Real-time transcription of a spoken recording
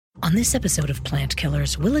On this episode of Plant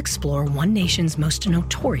Killers, we'll explore one nation's most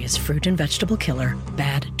notorious fruit and vegetable killer,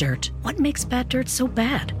 bad dirt. What makes bad dirt so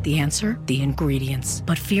bad? The answer? The ingredients.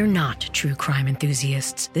 But fear not, true crime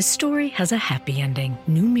enthusiasts. This story has a happy ending.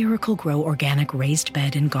 New Miracle-Gro Organic Raised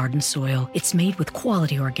Bed and Garden Soil. It's made with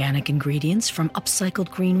quality organic ingredients from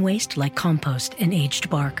upcycled green waste like compost and aged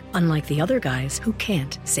bark. Unlike the other guys who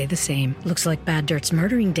can't say the same. Looks like bad dirt's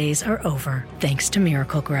murdering days are over, thanks to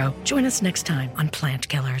Miracle-Gro. Join us next time on Plant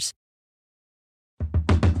Killers.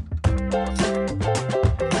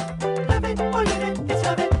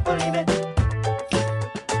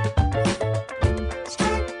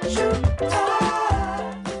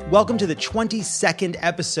 Welcome to the 22nd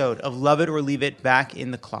episode of Love It or Leave It Back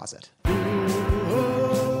in the Closet. Back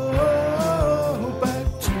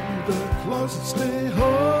to the closet, stay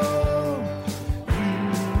home.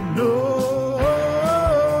 You know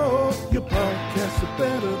your podcasts are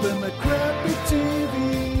better than the crappy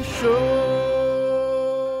TV show.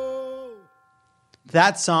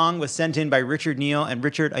 That song was sent in by Richard Neal. And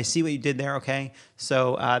Richard, I see what you did there, okay?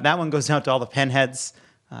 So that one goes out to all the penheads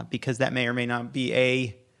because that may or may not be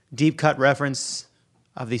a deep cut reference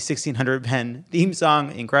of the 1600 pen theme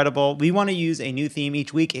song. Incredible. We want to use a new theme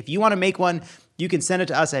each week. If you want to make one, you can send it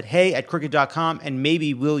to us at hey@crooked.com and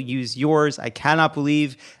maybe we'll use yours. I cannot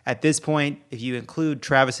believe at this point, if you include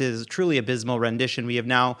Travis's truly abysmal rendition, we have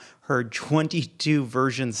now heard 22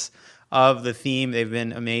 versions of the theme. They've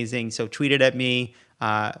been amazing. So tweet it at me.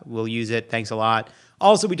 We'll use it. Thanks a lot.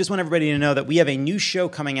 Also, we just want everybody to know that we have a new show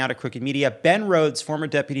coming out at Crooked Media. Ben Rhodes, former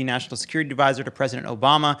Deputy National Security Advisor to President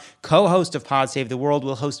Obama, co-host of Pod Save the World,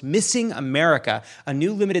 will host Missing America, a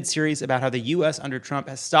new limited series about how the U.S. under Trump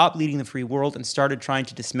has stopped leading the free world and started trying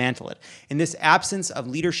to dismantle it. In this absence of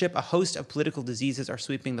leadership, a host of political diseases are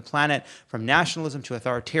sweeping the planet, from nationalism to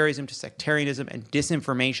authoritarianism to sectarianism and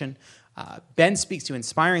disinformation. Ben speaks to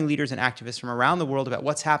inspiring leaders and activists from around the world about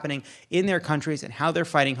what's happening in their countries and how they're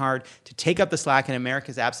fighting hard to take up the slack in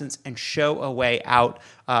America's absence and show a way out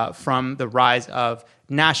from the rise of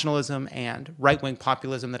nationalism and right-wing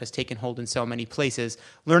populism that has taken hold in so many places.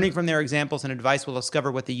 Learning from their examples and advice, we'll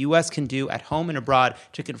discover what the U.S. can do at home and abroad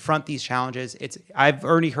to confront these challenges. I've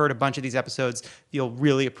already heard a bunch of these episodes. You'll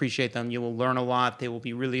really appreciate them. You will learn a lot. They will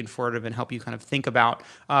be really informative and help you kind of think about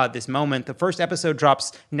this moment. The first episode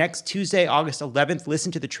drops next Tuesday, August 11th.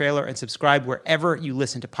 Listen to the trailer and subscribe wherever you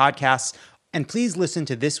listen to podcasts. And please listen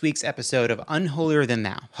to this week's episode of Unholier Than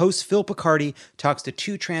Thou. Host Phil Picardi talks to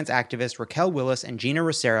two trans activists, Raquel Willis and Gina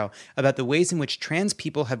Rosero, about the ways in which trans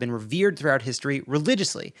people have been revered throughout history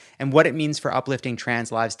religiously and what it means for uplifting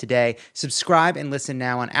trans lives today. Subscribe and listen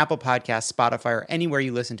now on Apple Podcasts, Spotify, or anywhere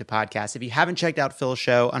you listen to podcasts. If you haven't checked out Phil's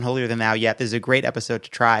show, Unholier Than Thou, yet, this is a great episode to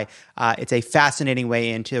try. It's a fascinating way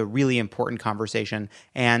into a really important conversation,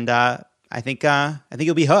 and I think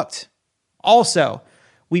you'll be hooked. Also,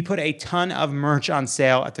 we put a ton of merch on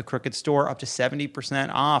sale at the Crooked Store, up to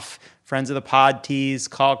 70% off. Friends of the Pod tees,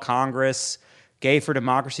 Call Congress, Gay for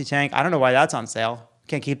Democracy tank. I don't know why that's on sale.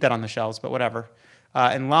 Can't keep that on the shelves, but whatever.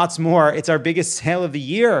 And lots more. It's our biggest sale of the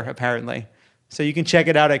year, apparently. So you can check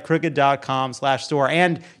it out at crooked.com/store.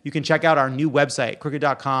 And you can check out our new website,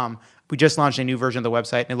 crooked.com. We just launched a new version of the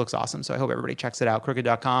website, and it looks awesome. So I hope everybody checks it out,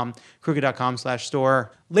 crooked.com,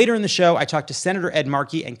 crooked.com/store. Later in the show, I talked to Senator Ed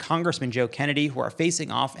Markey and Congressman Joe Kennedy, who are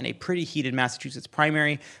facing off in a pretty heated Massachusetts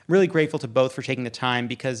primary. I'm really grateful to both for taking the time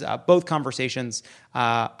because both conversations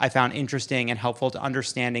I found interesting and helpful to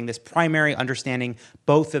understanding this primary, understanding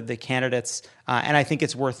both of the candidates. And I think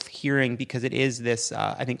it's worth hearing because it is this,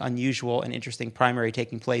 I think, unusual and interesting primary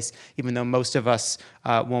taking place, even though most of us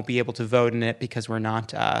won't be able to vote in it because we're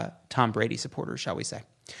not Tom Brady supporters, shall we say.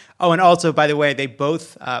 Oh, and also, by the way, they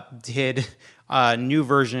both did a new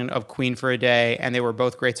version of Queen for a Day, and they were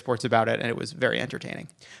both great sports about it, and it was very entertaining.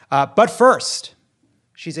 But first,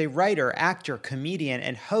 she's a writer, actor, comedian,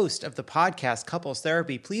 and host of the podcast Couples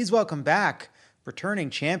Therapy. Please welcome back returning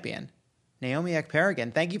champion, Naomi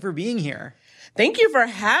Ekperigin. Thank you for being here. Thank you for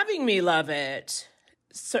having me, Love It.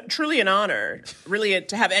 So, truly an honor, really,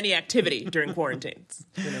 to have any activity during quarantines.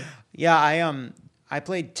 You know? Yeah, I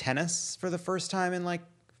played tennis for the first time in like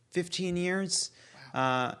 15 years.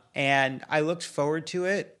 Wow. And I looked forward to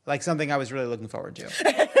it like something I was really looking forward to.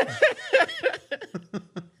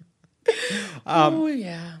 Oh,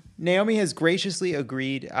 yeah. Naomi has graciously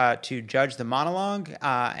agreed to judge the monologue,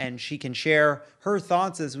 and she can share her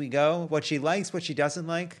thoughts as we go, what she likes, what she doesn't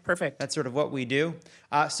like. Perfect. That's sort of what we do.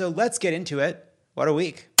 So let's get into it. What a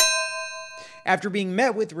week. After being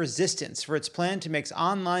met with resistance for its plan to mix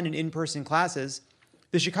online and in-person classes,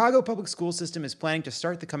 The Chicago public school system is planning to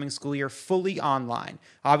start the coming school year fully online.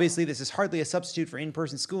 Obviously, this is hardly a substitute for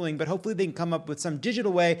in-person schooling, but hopefully they can come up with some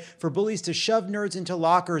digital way for bullies to shove nerds into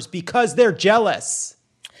lockers because they're jealous.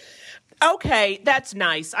 Okay, that's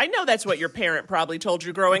nice. I know that's what your parent probably told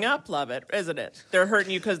you growing up, love it, isn't it? They're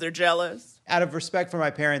hurting you because they're jealous. Out of respect for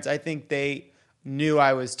my parents, I think they knew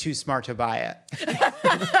I was too smart to buy it.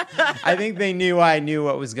 I think they knew I knew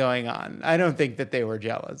what was going on. I don't think that they were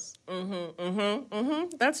jealous.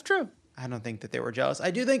 That's true. I don't think that they were jealous. I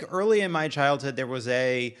do think early in my childhood there was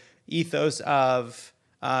a ethos of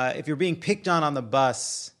if you're being picked on the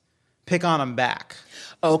bus, pick on them back.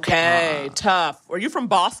 Okay, tough. Are you from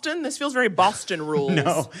Boston? This feels very Boston rules.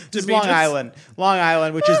 No, just Long Island. Long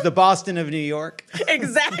Island, which is the Boston of New York.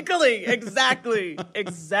 Exactly.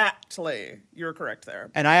 You're correct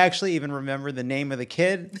there. And I actually even remember the name of the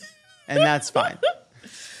kid, and that's fine.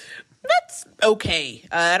 That's okay.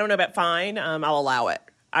 I don't know about fine. I'll allow it.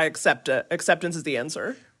 I accept it. Acceptance is the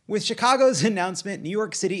answer. With Chicago's announcement, New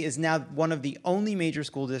York City is now one of the only major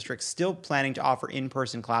school districts still planning to offer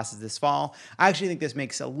in-person classes this fall. I actually think this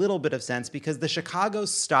makes a little bit of sense because the Chicago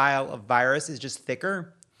style of virus is just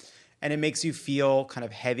thicker, and it makes you feel kind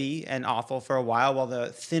of heavy and awful for a while the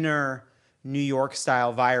thinner New York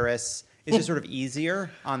style virus is just sort of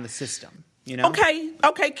easier on the system, you know?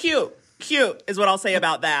 Okay, cute is what I'll say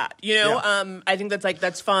about that. You know, yeah. I think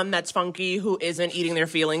that's fun, that's funky, who isn't eating their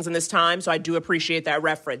feelings in this time, so I do appreciate that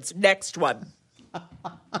reference. Next one.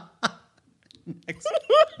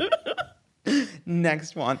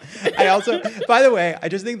 Next one. I also, by the way, I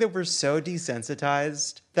just think that we're so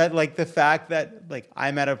desensitized that like the fact that like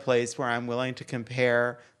I'm at a place where I'm willing to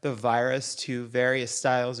compare the virus to various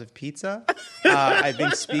styles of pizza, I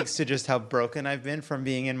think speaks to just how broken I've been from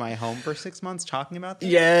being in my home for 6 months talking about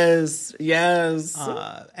this. Yes.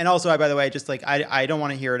 And also, by the way, just like I don't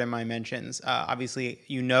want to hear it in my mentions. Obviously,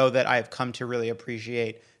 you know that I've come to really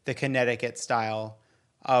appreciate the Connecticut style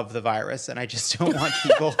of the virus, and I just don't want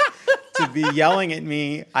people to be yelling at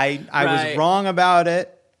me. I was wrong about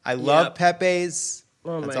it. I love Pepe's.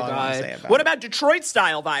 Oh That's my all God. I want to say about what it. about Detroit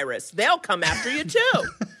style virus? They'll come after you too.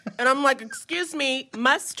 And I'm like, excuse me,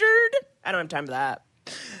 mustard? I don't have time for that.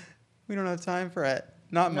 We don't have time for it.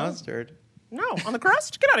 Not mustard. No, on the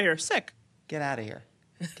crust? Get out of here. Sick. Get out of here.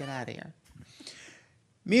 Get out of here.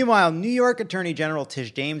 Meanwhile, New York Attorney General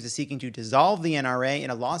Tish James is seeking to dissolve the NRA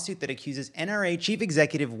in a lawsuit that accuses NRA Chief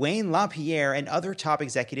Executive Wayne LaPierre and other top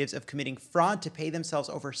executives of committing fraud to pay themselves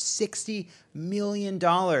over $60 million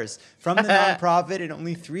from the nonprofit in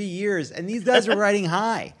only 3 years. And these guys are riding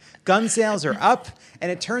high. Gun sales are up,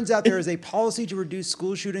 and it turns out there is a policy to reduce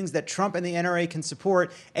school shootings that Trump and the NRA can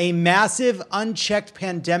support, a massive, unchecked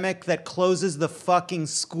pandemic that closes the fucking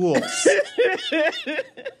schools.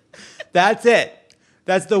 That's it.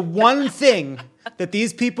 That's the one thing that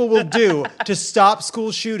these people will do to stop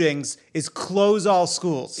school shootings is close all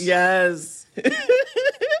schools. Yes.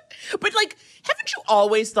 But, like, haven't you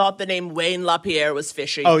always thought the name Wayne LaPierre was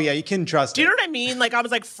fishy? Oh, yeah, you can trust it. Do you know what I mean? Like, I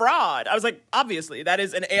was like, fraud. I was like, obviously, that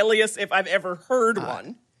is an alias if I've ever heard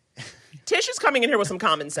one. Tish is coming in here with some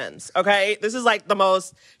common sense, okay? This is like the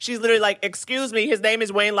most, she's literally like, excuse me, his name is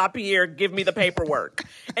Wayne LaPierre, give me the paperwork.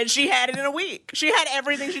 And she had it in a week. She had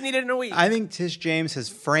everything she needed in a week. I think Tish James has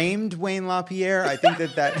framed Wayne LaPierre. I think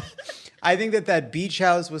that beach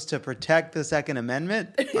house was to protect the Second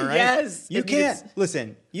Amendment, all right? Yes. You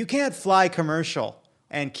can't fly commercial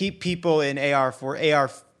and keep people in ARs,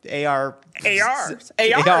 just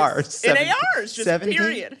 17?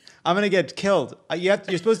 Period. I'm gonna get killed.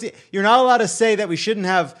 You're not allowed to say that we shouldn't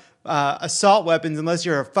have assault weapons unless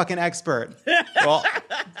you're a fucking expert. Well,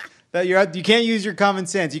 you can't use your common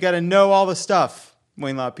sense. You got to know all the stuff,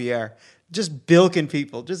 Wayne LaPierre. Just bilking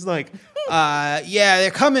people. Just like,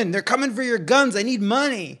 they're coming. They're coming for your guns. I need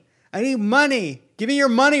money. Give me your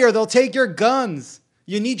money or they'll take your guns.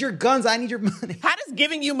 You need your guns. I need your money. How does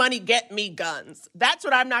giving you money get me guns? That's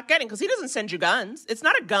what I'm not getting, because he doesn't send you guns. It's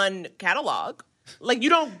not a gun catalog. Like,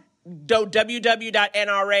 you don't go www.nra.gov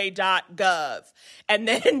and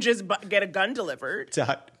then just get a gun delivered.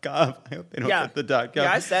 .gov. I hope they don't get the .gov.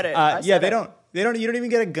 Yeah, I said it. They don't. You don't even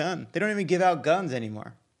get a gun. They don't even give out guns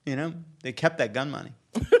anymore. You know, they kept that gun money.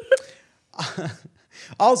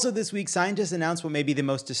 Also this week, scientists announced what may be the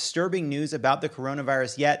most disturbing news about the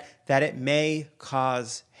coronavirus yet, that it may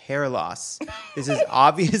cause hair loss. This is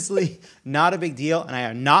obviously not a big deal, and I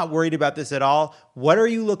am not worried about this at all. What are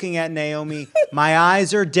you looking at, Naomi? My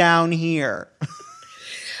eyes are down here.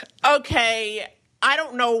 Okay, I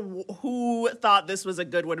don't know who thought this was a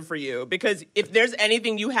good one for you, because if there's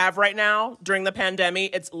anything you have right now during the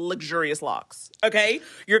pandemic, it's luxurious locks, okay?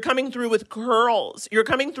 You're coming through with curls. You're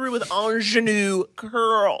coming through with ingenue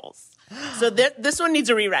curls. So this one needs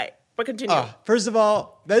a rewrite, but continue. First of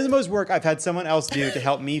all, that is the most work I've had someone else do to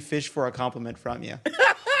help me fish for a compliment from you.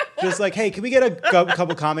 Just like, hey, can we get a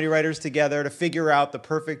couple comedy writers together to figure out the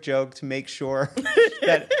perfect joke to make sure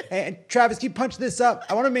that, hey, Travis, can you punch this up?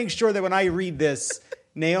 I want to make sure that when I read this,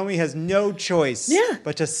 Naomi has no choice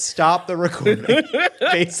but to stop the recording,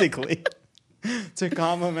 basically, to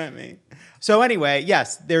compliment me. So anyway,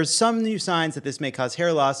 yes, there's some new signs that this may cause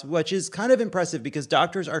hair loss, which is kind of impressive because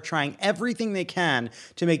doctors are trying everything they can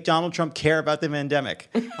to make Donald Trump care about the pandemic.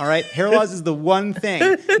 All right? Hair loss is the one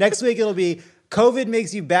thing. Next week, it'll be COVID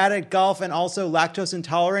makes you bad at golf and also lactose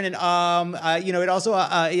intolerant, and it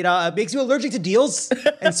also makes you allergic to deals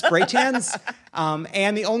and spray tans.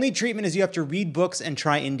 And the only treatment is you have to read books and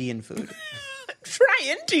try Indian food.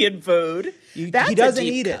 Try Indian food? He doesn't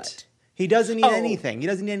eat it. He doesn't eat anything. He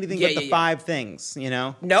doesn't eat anything but the 5 things.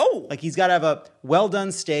 No. Like he's got to have a well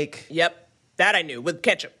done steak. Yep, that I knew, with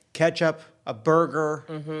ketchup. Ketchup, a burger.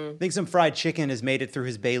 I think some fried chicken has made it through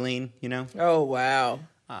his baleen. Oh wow.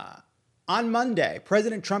 On Monday,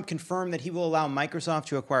 President Trump confirmed that he will allow Microsoft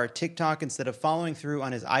to acquire TikTok instead of following through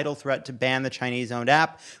on his idle threat to ban the Chinese-owned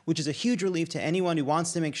app, which is a huge relief to anyone who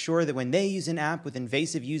wants to make sure that when they use an app with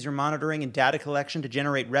invasive user monitoring and data collection to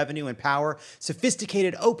generate revenue and power,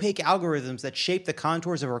 sophisticated, opaque algorithms that shape the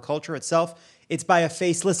contours of our culture itself, it's by a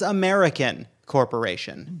faceless American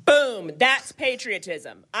corporation. Boom. That's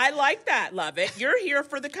patriotism. I like that. Love it. You're here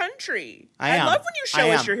for the country. I love when you show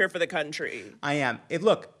us you're here for the country. I am.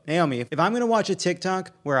 Look, Naomi, if I'm going to watch a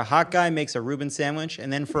TikTok where a hot guy makes a Reuben sandwich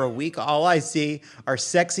and then for a week all I see are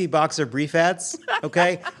sexy boxer brief ads,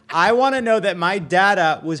 okay? I want to know that my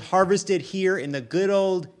data was harvested here in the good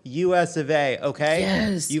old US of A, okay?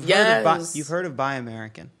 Yes. You've heard of Buy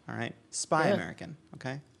American, all right? Spy American,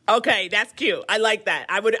 okay? Okay, that's cute. I like that.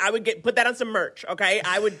 I would put that on some merch, okay?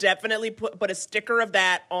 I would definitely put a sticker of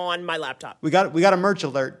that on my laptop. We got a merch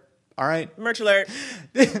alert, all right? Merch alert.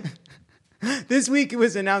 This week, it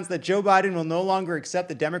was announced that Joe Biden will no longer accept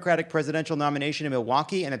the Democratic presidential nomination in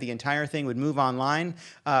Milwaukee and that the entire thing would move online.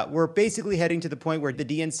 We're basically heading to the point where the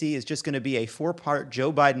DNC is just going to be a 4-part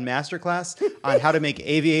Joe Biden masterclass on how to make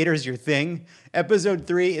aviators your thing. Episode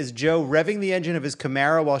 3 is Joe revving the engine of his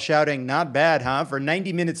Camaro while shouting, "Not bad, huh?" for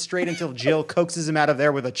 90 minutes straight until Jill coaxes him out of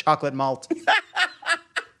there with a chocolate malt.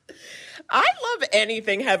 I love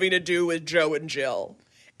anything having to do with Joe and Jill.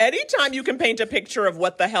 Anytime you can paint a picture of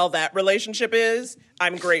what the hell that relationship is,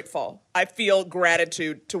 I'm grateful. I feel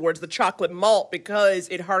gratitude towards the chocolate malt because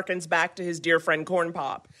it harkens back to his dear friend Corn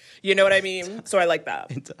Pop. You know what I mean? So I like that.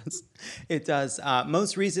 It does. It does.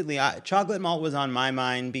 Most recently, chocolate malt was on my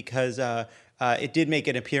mind because it did make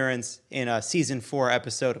an appearance in a season 4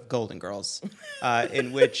 episode of Golden Girls,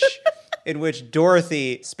 in which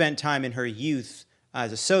Dorothy spent time in her youth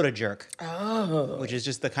as a soda jerk, which is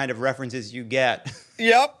just the kind of references you get.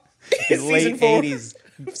 Yep. In late 80s,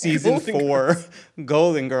 season 4,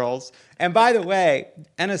 Golden Girls. And by the way,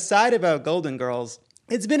 an aside about Golden Girls,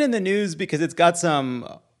 it's been in the news because it's got some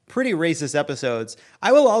pretty racist episodes.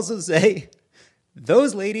 I will also say,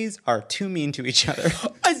 those ladies are too mean to each other.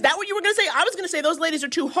 Is that what you were going to say? I was going to say those ladies are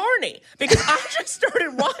too horny because I just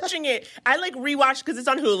started watching it. I rewatched because it's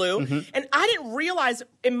on Hulu. And I didn't realize,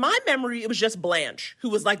 in my memory, it was just Blanche who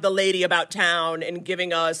was like the lady about town and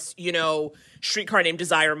giving us, Streetcar Named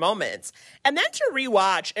Desire moments. And then to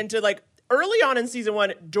rewatch and to early on in season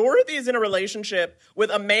 1, Dorothy is in a relationship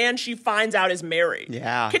with a man she finds out is married.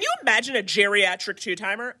 Yeah. Can you imagine a geriatric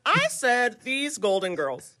 2-timer? I said, these Golden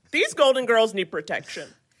Girls need protection.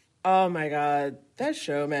 Oh my God. That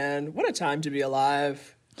show, man. What a time to be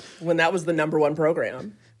alive when that was the #1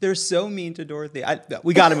 program. They're so mean to Dorothy.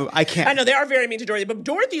 We got to move. I can't. I know, they are very mean to Dorothy, but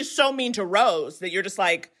Dorothy is so mean to Rose that you're just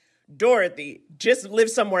like, Dorothy, just live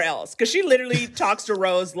somewhere else. Because she literally talks to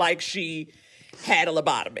Rose like she had a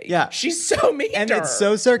lobotomy. Yeah. She's so mean and to her. It's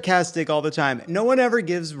so sarcastic all the time. No one ever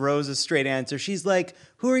gives Rose a straight answer. She's like,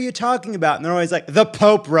 who are you talking about? And they're always like, the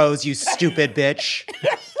Pope, Rose, you stupid bitch.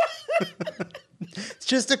 It's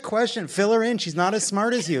just a question. Fill her in. She's not as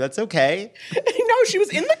smart as you. That's okay. No, she was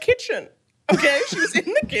in the kitchen. Okay? She was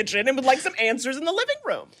in the kitchen and with some answers in the living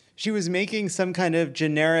room. She was making some kind of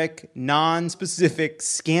generic, non-specific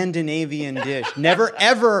Scandinavian dish.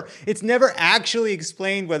 It's never actually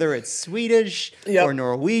explained whether it's Swedish or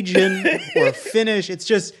Norwegian or Finnish. It's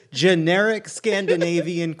just generic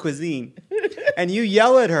Scandinavian cuisine. And you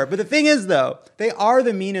yell at her. But the thing is, though, they are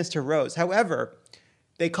the meanest to Rose. However,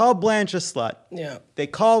 they call Blanche a slut. Yeah. They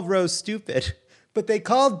call Rose stupid. But they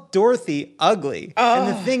called Dorothy ugly. And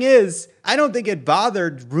the thing is, I don't think it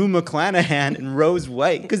bothered Rue McClanahan and Rose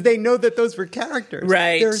White because they know that those were characters.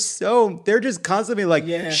 Right. They're just constantly like,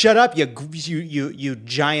 shut up, you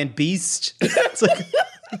giant beast.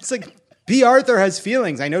 It's like B. Arthur has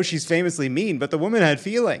feelings. I know she's famously mean, but the woman had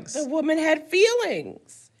feelings. The woman had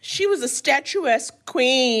feelings. She was a statuesque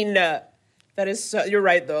queen. That is so, you're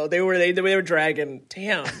right though. They were dragging.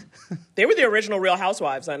 Damn. They were the original Real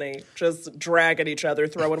Housewives, honey. Just dragging each other,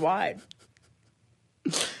 throwing wide.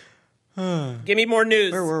 Give me more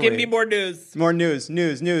news. Give me more news. More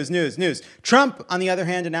news. Trump, on the other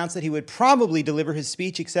hand, announced that he would probably deliver his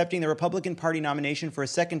speech accepting the Republican Party nomination for a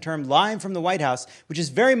second term live from the White House, which is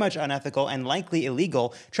very much unethical and likely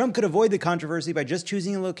illegal. Trump could avoid the controversy by just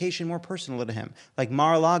choosing a location more personal to him, like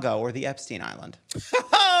Mar-a-Lago or the Epstein Island.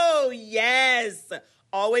 Oh, yes.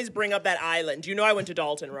 Always bring up that island. You know I went to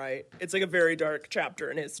Dalton, right? It's like a very dark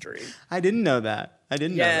chapter in history. I didn't know that.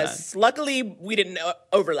 Yes. Luckily, we didn't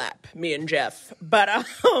overlap, me and Jeff. But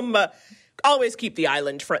always keep the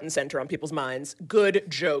island front and center on people's minds. Good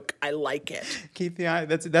joke. I like it. Keep the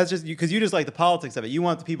island. That's just because you just like the politics of it. You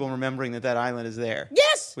want the people remembering that island is there.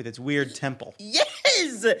 Yes. With its weird temple.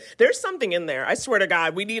 Yes. There's something in there. I swear to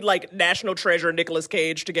God, we need like National Treasure Nicolas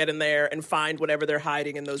Cage to get in there and find whatever they're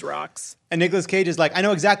hiding in those rocks. And Nicolas Cage is like, I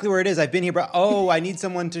know exactly where it is. I've been here, but I need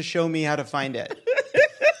someone to show me how to find it.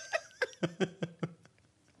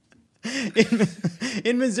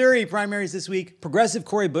 In Missouri primaries this week, progressive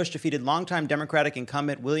Cori Bush defeated longtime Democratic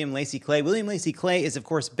incumbent William Lacey Clay. William Lacey Clay is, of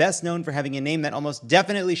course, best known for having a name that almost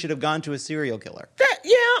definitely should have gone to a serial killer.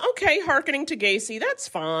 Okay, hearkening to Gacy, that's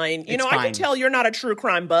fine. It's I can tell you're not a true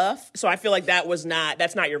crime buff, so I feel like that's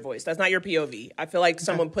not your voice. That's not your POV. I feel like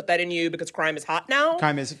someone put that in you because crime is hot now.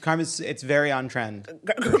 Crime is it's very on trend.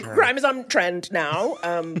 Crime is on trend now,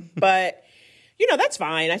 but... that's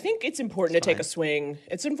fine. I think it's important to take a swing.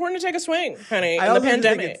 It's important to take a swing, honey, in the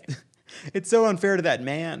pandemic. It's so unfair to that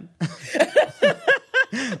man.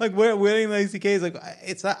 Like William Lacey Clay is like,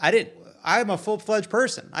 I'm a full-fledged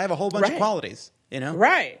person. I have a whole bunch of qualities,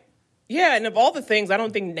 Right. Yeah, and of all the things, I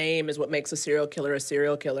don't think name is what makes a serial killer a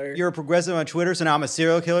serial killer. You're a progressive on Twitter, so now I'm a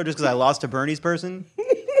serial killer just because I lost to Bernie's person?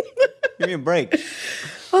 Give me a break.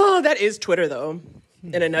 Oh, that is Twitter, though,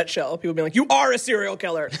 in a nutshell. People being like, you are a serial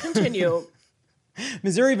killer. Continue.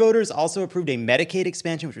 Missouri voters also approved a Medicaid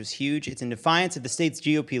expansion, which was huge. It's in defiance of the state's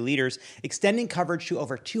GOP leaders, extending coverage to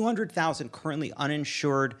over 200,000 currently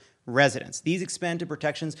uninsured residents. These expanded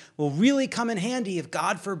protections will really come in handy if,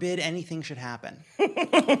 God forbid, anything should happen.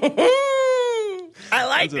 I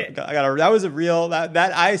liked it. That was real.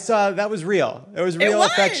 That was real. There was real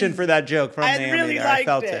affection for that joke from Naomi really there. Liked I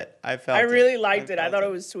felt it. I really liked it. I thought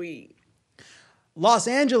it was sweet. Los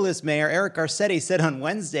Angeles Mayor Eric Garcetti said on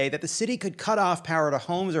Wednesday that the city could cut off power to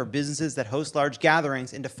homes or businesses that host large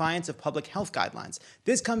gatherings in defiance of public health guidelines.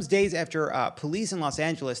 This comes days after police in Los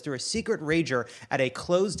Angeles threw a secret rager at a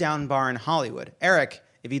closed-down bar in Hollywood. Eric,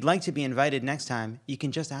 if you'd like to be invited next time, you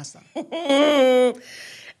can just ask them.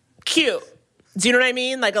 Cute. Do you know what I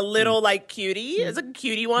mean? Like a little cutie. It's a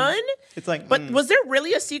cutie one. It's like, but was there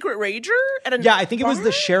really a secret rager at a Yeah, I think bar? it was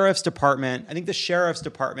the sheriff's department. I think the sheriff's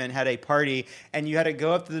department had a party, and you had to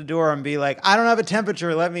go up to the door and be like, I don't have a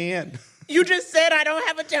temperature, let me in. You just said I don't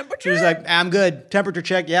have a temperature? She was like, I'm good. Temperature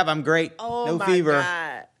check. Yep, I'm great. Oh, no my fever.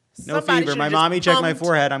 God. No Somebody fever. My should've mommy just checked my pumped.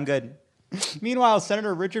 forehead. I'm good. Meanwhile,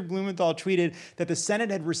 Senator Richard Blumenthal tweeted that the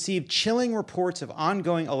Senate had received chilling reports of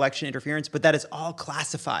ongoing election interference, but that is all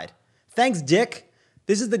classified. Thanks, Dick.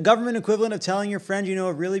 This is the government equivalent of telling your friend you know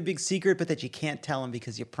a really big secret, but that you can't tell him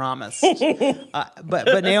because you promised.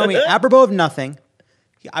 But Naomi, apropos of nothing,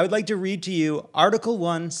 I would like to read to you Article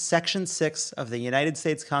 1, Section 6 of the United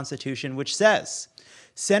States Constitution, which says,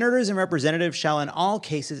 Senators and representatives shall in all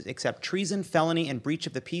cases except treason, felony, and breach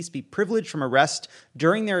of the peace be privileged from arrest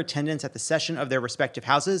during their attendance at the session of their respective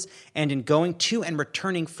houses and in going to and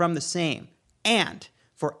returning from the same. And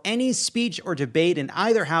for any speech or debate in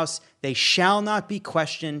either house, they shall not be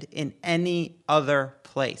questioned in any other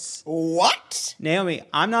place. What? Naomi,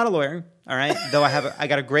 I'm not a lawyer, all right? Though I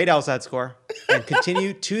got a great LSAT score and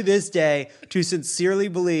continue to this day to sincerely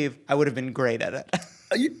believe I would have been great at it.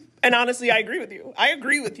 And honestly, I agree with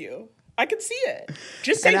you. I can see it.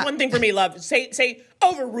 Just say one thing for me, love. Say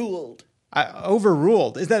overruled.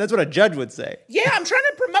 Overruled. That's what a judge would say. Yeah, I'm trying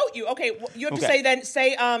to promote you. Okay, you have to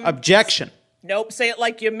say Objection. Nope, say it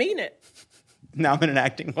like you mean it. Now I'm in an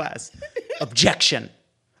acting class. Objection.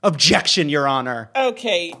 Objection, Your Honor.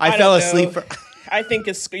 Okay. I fell asleep. I think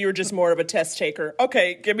you're just more of a test taker.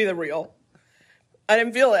 Okay, give me the real. I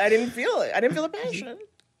didn't feel it. I didn't feel the passion.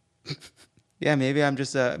 Yeah, maybe I'm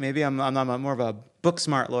just I'm more of a book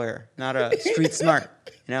smart lawyer, not a street smart,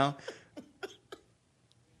 you know?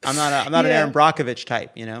 I'm not an Aaron Brockovich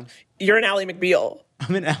type, you know? You're an Ally McBeal.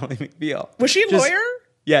 I'm an Ally McBeal. Was she a lawyer?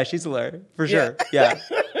 Yeah, she's a lawyer, for sure. Yeah.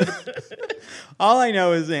 All I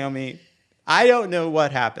know is, Naomi, I don't know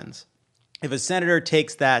what happens if a senator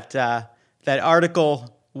takes that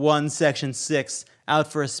Article 1, Section 6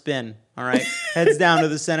 out for a spin, all right? Heads down to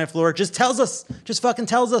the Senate floor, just fucking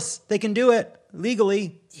tells us they can do it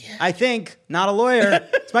legally. Yeah. I think, not a lawyer.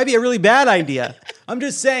 This might be a really bad idea. I'm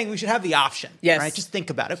just saying we should have the option. Yes. Right? Just think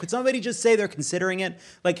about it. Could somebody just say they're considering it?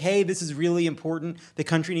 Like, hey, this is really important. The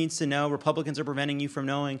country needs to know. Republicans are preventing you from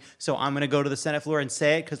knowing. So I'm going to go to the Senate floor and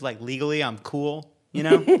say it because, like, legally I'm cool. You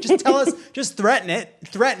know? Just tell us. Just threaten it.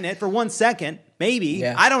 Threaten it for 1 second. Maybe.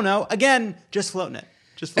 Yeah. I don't know. Again, just floating it.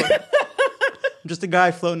 Just floating it. I'm just a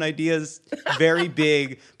guy floating ideas. Very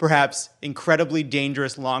big, perhaps incredibly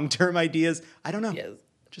dangerous long-term ideas. I don't know. Yes.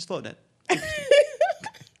 Just floating it.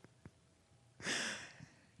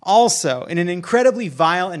 Also, in an incredibly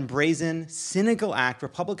vile and brazen, cynical act,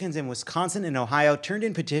 Republicans in Wisconsin and Ohio turned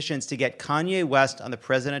in petitions to get Kanye West on the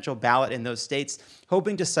presidential ballot in those states,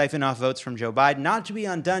 hoping to siphon off votes from Joe Biden. Not to be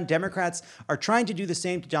undone, Democrats are trying to do the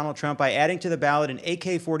same to Donald Trump by adding to the ballot an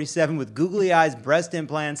AK-47 with googly eyes, breast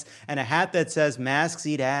implants, and a hat that says "Masks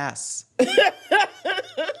eat ass."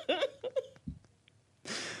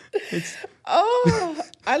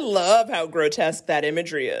 I love how grotesque that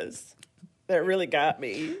imagery is. That really got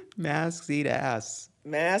me. Masks eat ass.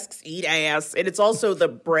 Masks eat ass. And it's also the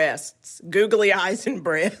breasts. Googly eyes and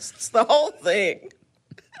breasts. The whole thing.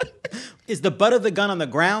 Is the butt of the gun on the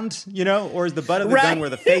ground, you know? Or is the butt of the gun where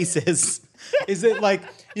the face is? Is it like,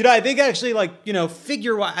 you know, I think actually like, you know,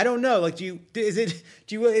 figure-wise, I don't know. Like,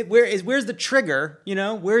 where's the trigger, you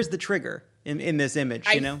know? Where's the trigger in this image,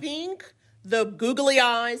 you know? I think the googly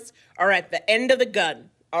eyes are at the end of the gun,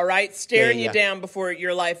 all right? Staring you down before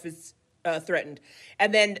your life is threatened.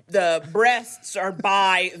 And then the breasts are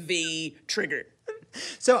by the trigger.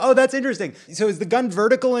 So, that's interesting. So is the gun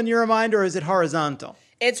vertical in your mind or is it horizontal?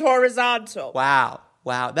 It's horizontal. Wow.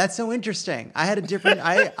 That's so interesting. I had a different,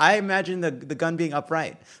 I imagine the gun being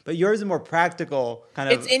upright, but yours is more practical kind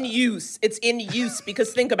of. It's in use. It's in use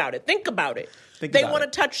because think about it. They want to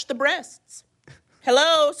touch the breasts.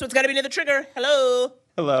 Hello. So it's got to be near the trigger. Hello.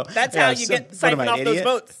 That's how you get siphon off those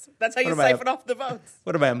votes. That's how you siphon off the votes.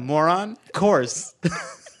 What am I, a moron? Of course.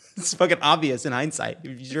 It's fucking obvious in hindsight.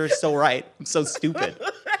 You're so right. I'm so stupid.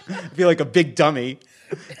 I feel like a big dummy.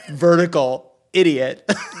 Vertical idiot.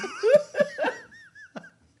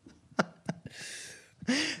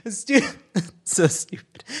 So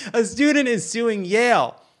stupid. A student is suing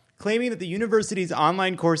Yale, claiming that the university's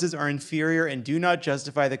online courses are inferior and do not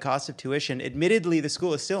justify the cost of tuition. Admittedly, the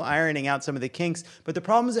school is still ironing out some of the kinks, but the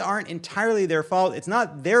problems aren't entirely their fault. It's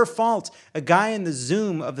not their fault. A guy in the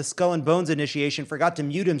Zoom of the Skull and Bones initiation forgot to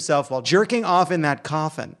mute himself while jerking off in that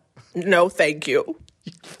coffin. No, thank you.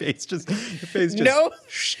 Your face just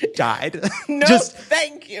died. No,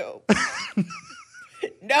 thank you.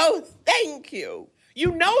 No, thank you.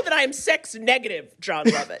 You know that I am sex negative, John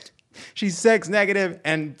Lovett. She's sex negative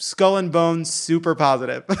and Skull and Bones super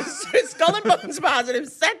positive. Skull and Bones positive,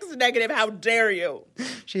 sex negative, how dare you?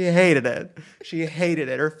 She hated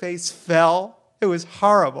it. Her face fell. It was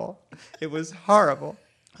horrible.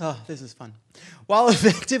 Oh, this is fun. While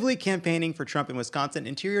effectively campaigning for Trump in Wisconsin,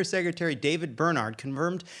 Interior Secretary David Bernhardt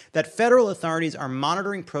confirmed that federal authorities are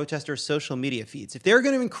monitoring protesters' social media feeds. If they're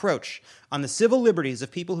going to encroach on the civil liberties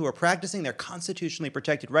of people who are practicing their constitutionally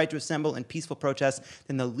protected right to assemble in peaceful protest,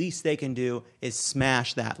 then the least they can do is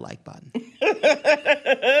smash that like button.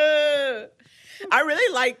 I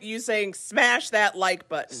really like you saying smash that like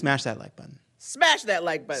button. Smash that like button. Smash that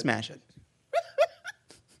like button. Smash it.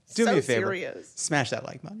 Do me a favor. Serious. Smash that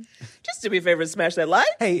like button. Just do me a favor and smash that like.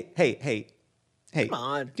 Hey. Come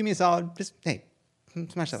on. Give me a solid,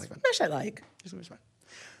 smash that like button. Smash that like.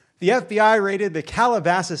 The FBI raided the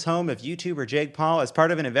Calabasas home of YouTuber Jake Paul as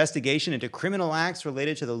part of an investigation into criminal acts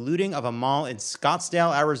related to the looting of a mall in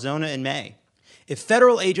Scottsdale, Arizona in May. If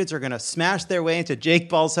federal agents are going to smash their way into Jake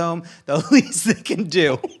Paul's home, the least they can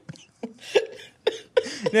do...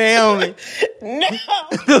 Naomi. No.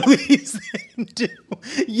 The least they can do.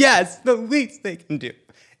 Yes, the least they can do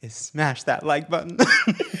is smash that like button.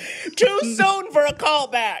 Too soon for a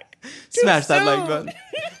callback. Smash that like button.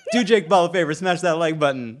 Do Jake Paul a favor, smash that like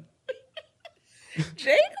button.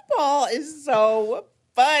 Jake Paul is so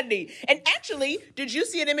funny. And actually, did you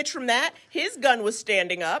see an image from that? His gun was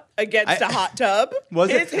standing up against a hot tub. Was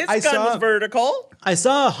it? His gun was vertical. I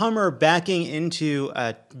saw a Hummer backing into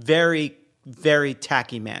a very, very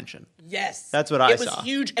tacky mansion. Yes. That's what I saw. It was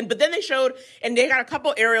huge. But then they showed, and they got a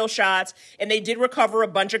couple aerial shots, and they did recover a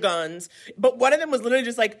bunch of guns. But one of them was literally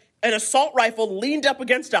just like an assault rifle leaned up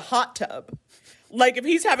against a hot tub. Like if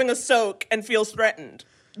he's having a soak and feels threatened.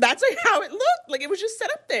 That's like how it looked. Like it was just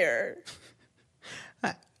set up there.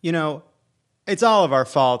 You know, it's all of our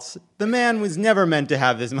faults. The man was never meant to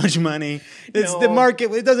have this much money. It's the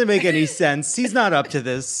market. It doesn't make any sense. He's not up to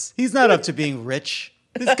this. He's not up to being rich.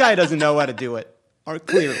 This guy doesn't know how to do it. Or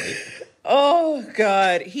clearly. Oh,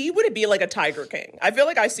 God. He would be like a Tiger King. I feel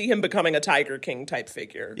like I see him becoming a Tiger King type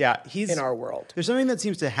figure. Yeah, he's in our world. There's something that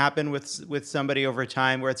seems to happen with somebody over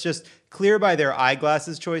time where it's just clear by their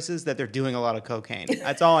eyeglasses choices that they're doing a lot of cocaine.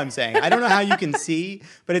 That's all I'm saying. I don't know how you can see,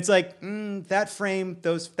 but it's like that frame,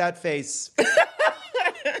 that face,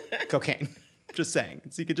 cocaine. Just saying,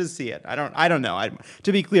 so you could just see it. I don't know.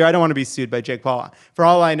 To be clear, I don't want to be sued by Jake Paul. For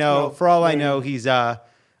all I know, he's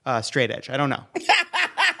straight edge. I don't know.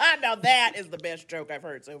 Now that is the best joke I've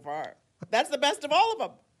heard so far. That's the best of all of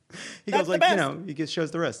them. He goes like, he just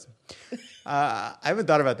shows the wrist. I haven't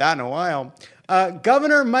thought about that in a while.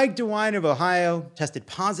 Governor Mike DeWine of Ohio tested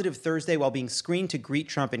positive Thursday while being screened to greet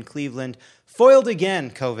Trump in Cleveland. Foiled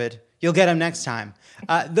again, COVID. You'll get him next time.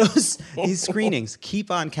 These screenings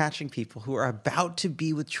keep on catching people who are about to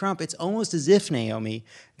be with Trump. It's almost as if, Naomi,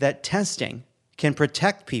 that testing can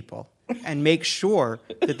protect people and make sure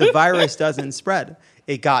that the virus doesn't spread.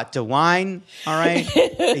 It got DeWine, all right?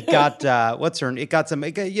 It got, It got some,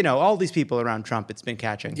 all these people around Trump it's been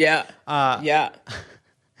catching. Yeah. Yeah.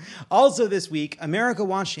 Also this week, America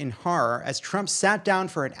watched in horror as Trump sat down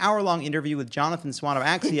for an hour-long interview with Jonathan Swan of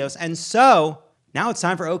Axios. And so, now it's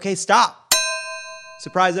time for OK Stop.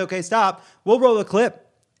 Surprise, OK Stop. We'll roll a clip,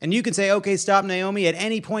 and you can say OK Stop, Naomi, at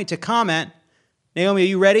any point to comment. Naomi, are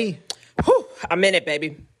you ready? Whew, I'm in it,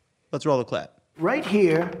 baby. Let's roll the clip. Right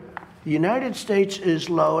here, the United States is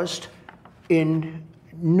lowest in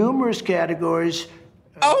numerous categories.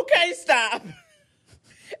 Okay, stop.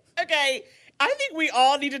 Okay, I think we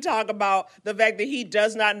all need to talk about the fact that he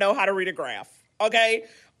does not know how to read a graph, okay?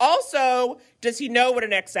 Also, does he know what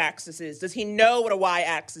an x-axis is? Does he know what a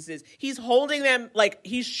y-axis is? He's holding them like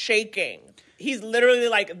he's shaking. He's literally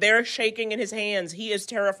like, they're shaking in his hands. He is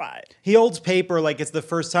terrified. He holds paper like it's the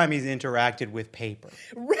first time he's interacted with paper.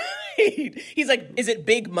 Right. He's like, is it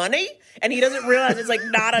big money? And he doesn't realize it's like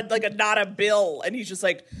not a bill. And he's just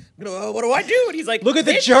like, what do I do? And he's like, look at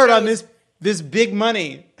the chart on this big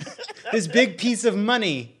money, this big piece of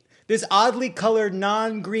money, this oddly colored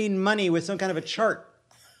non-green money with some kind of a chart,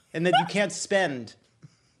 and that you can't spend.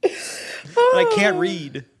 And I can't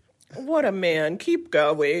read. What a man. Keep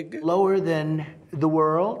going. Lower than the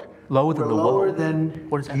world. Lower than the world? Lower than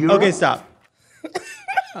what is that? Europe. Okay, stop.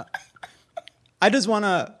 I just want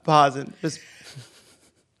to pause and just...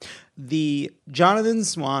 The Jonathan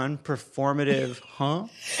Swan performative,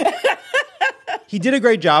 He did a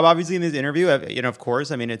great job, obviously, in this interview. Of course.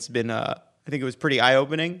 I mean, it's been... I think it was pretty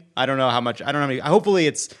eye-opening. I don't know how much... I don't know. Hopefully,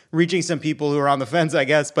 it's reaching some people who are on the fence, I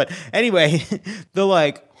guess. But anyway,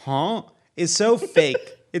 the is so fake.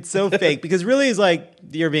 It's so fake because really he's like,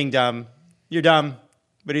 you're being dumb. You're dumb.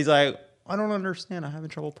 But he's like, I don't understand. I'm having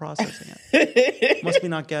trouble processing it. Must be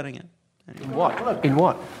not getting it. Anyway. In what? Look. In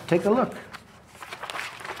what? Take a look.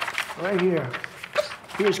 Right here.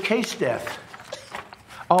 Here's case death.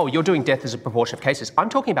 Oh, you're doing death as a proportion of cases. I'm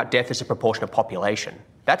talking about death as a proportion of population.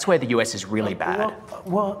 That's where the US is really bad.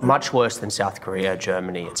 Well, much worse than South Korea,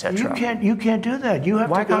 Germany, etc. You can't do that. You have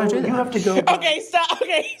Why to go. can't I do that? You have to go. Okay,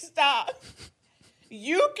 stop.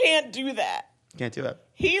 You can't do that. Can't do it.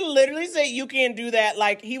 He literally said you can't do that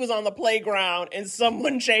like he was on the playground and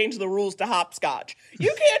someone changed the rules to hopscotch.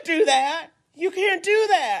 You can't do that. You can't do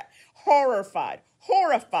that. Horrified.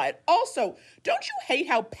 Also, don't you hate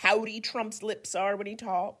how pouty Trump's lips are when he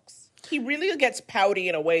talks? He really gets pouty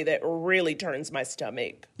in a way that really turns my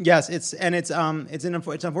stomach. Yes, it's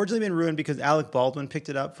unfortunately been ruined because Alec Baldwin picked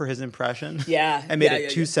it up for his impression. Yeah. And made it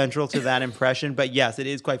too central to that impression. But yes, it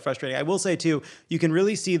is quite frustrating. I will say too, you can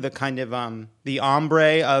really see the kind of the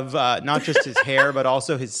ombre of not just his hair but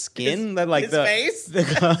also his skin. His face?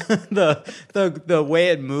 The way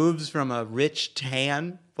it moves from a rich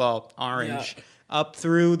tan, orange. Yeah. Up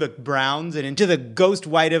through the browns and into the ghost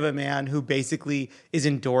white of a man who basically is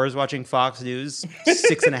indoors watching Fox News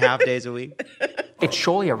 6.5 days a week. It's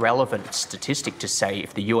surely a relevant statistic to say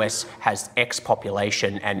if the US has X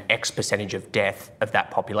population and X percentage of death of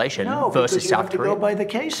that population versus South Korea. No, you have to go by the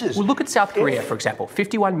cases. Well, look at South Korea, for example.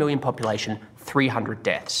 51 million population, 300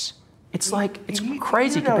 deaths. It's like, it's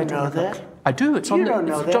crazy compared to... You don't know that. I do. It's you don't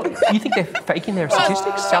know that. You think they're faking their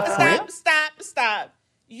statistics, South Korea? Stop.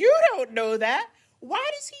 You don't know that. Why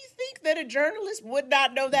does he think that a journalist would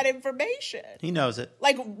not know that information? He knows it.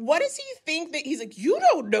 Like, what does he think that he's like, you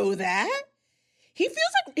don't know that? He feels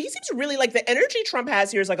like, he seems really like the energy Trump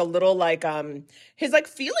has here is like a little like, his like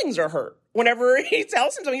feelings are hurt. Whenever he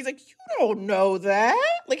tells him something, he's like, you don't know that.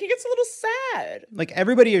 Like, he gets a little sad. Like,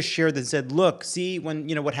 everybody has shared that said, look, see when,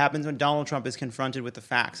 what happens when Donald Trump is confronted with the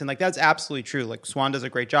facts. And like, that's absolutely true. Like, Swan does a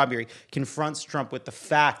great job here. He confronts Trump with the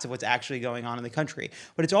facts of what's actually going on in the country.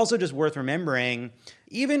 But it's also just worth remembering,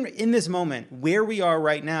 even in this moment where we are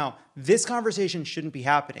right now, this conversation shouldn't be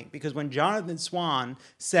happening. Because when Jonathan Swan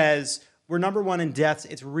says, we're number one in deaths,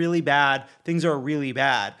 it's really bad, things are really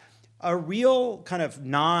bad, a real kind of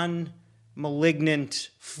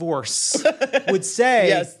non-malignant force would say,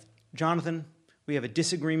 yes. Jonathan, we have a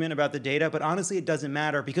disagreement about the data, but honestly, it doesn't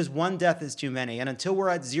matter because one death is too many. And until we're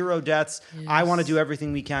at 0 deaths, I want to do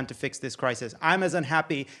everything we can to fix this crisis. I'm as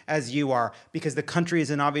unhappy as you are because the country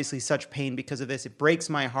is in obviously such pain because of this. It breaks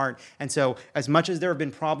my heart. And so as much as there have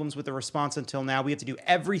been problems with the response until now, we have to do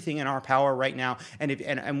everything in our power right now.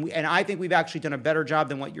 And I think we've actually done a better job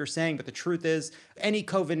than what you're saying. But the truth is, any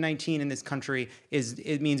COVID-19 in this country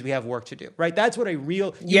it means we have work to do, right? That's what you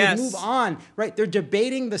would move on, right? They're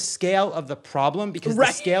debating the scale of the problem because the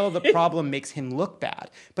scale of the problem makes him look bad.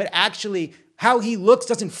 But actually, how he looks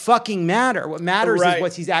doesn't fucking matter. What matters is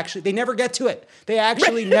what he's actually, they never get to it. They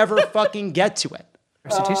actually never fucking get to it.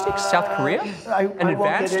 Statistics, South Korea, I an won't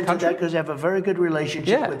advanced get into country. that because I have a very good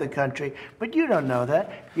relationship with the country. But you don't know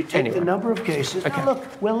that. You take the number of cases. Okay. Now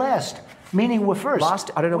look, we're last, meaning we're first. Last,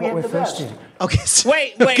 I don't know what we're first in. Okay. So,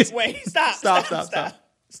 Wait. Stop.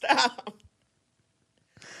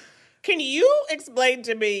 Can you explain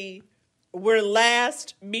to me we're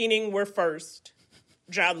last, meaning we're first?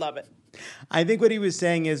 John Lovett. I think what he was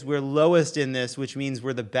saying is we're lowest in this, which means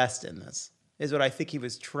we're the best in this, is what I think he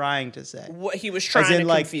was trying to say. What he was trying to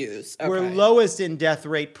confuse. Okay. We're lowest in death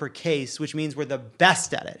rate per case, which means we're the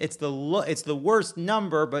best at it. It's the worst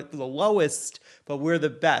number, but the lowest, but we're the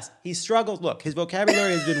best. He struggles. Look, his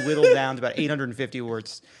vocabulary has been whittled down to about 850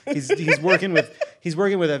 words. He's working with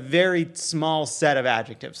a very small set of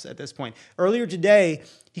adjectives at this point. Earlier today,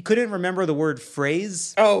 he couldn't remember the word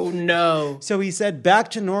phrase. Oh, no. So he said,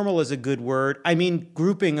 back to normal is a good word. I mean,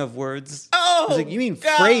 grouping of words. Oh, I was like, you mean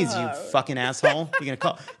God. phrase, you fucking asshole? You're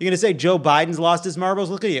gonna say Joe Biden's lost his marbles?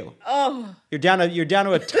 Look at you. Oh. You're down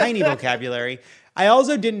to a tiny vocabulary. I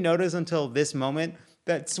also didn't notice until this moment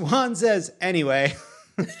that Swan says, anyway.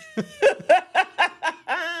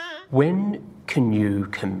 When can you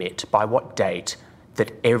commit, by what date,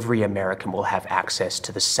 that every American will have access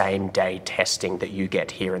to the same day testing that you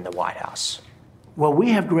get here in the White House? Well,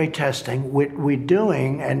 we have great testing. We're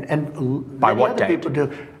doing, and by many what other date? people do.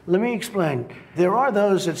 Let me explain. There are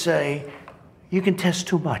those that say, you can test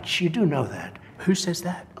too much. You do know that. Who says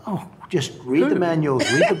that? Oh, just read the manuals,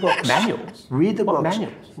 read the books. Manuals? Read the What books.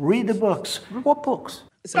 manuals? Read the books. What books?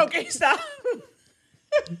 Okay, stop.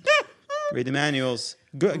 Read the manuals.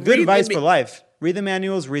 Good advice for life. Read the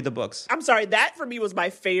manuals, read the books. I'm sorry, that for me was my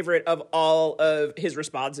favorite of all of his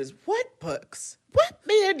responses. What books? What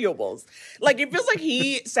manuals? Like, it feels like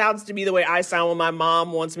he sounds to me the way I sound when my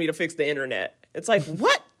mom wants me to fix the internet. It's like,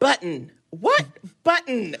 what button? What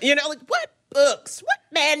button? You know, like, what books? What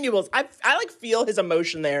manuals? I like feel his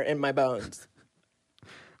emotion there in my bones.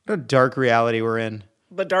 What a dark reality we're in.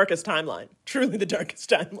 The darkest timeline. Truly the darkest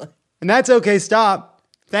timeline. And that's okay, stop.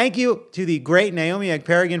 Thank you to the great Naomi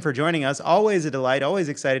Ekperigin for joining us. Always a delight. Always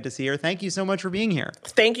excited to see her. Thank you so much for being here.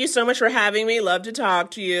 Thank you so much for having me. Love to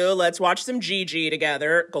talk to you. Let's watch some Gigi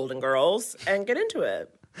together, Golden Girls, and get into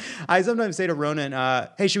it. I sometimes say to Ronan,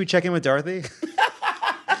 hey, should we check in with Dorothy?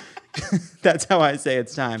 That's how I say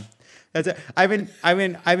it's time.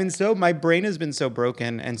 My brain has been so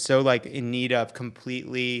broken and so like in need of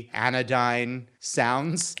completely anodyne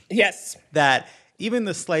sounds. Yes. That even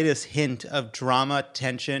the slightest hint of drama,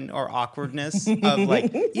 tension, or awkwardness of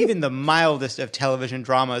like even the mildest of television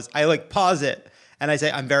dramas, I like pause it and I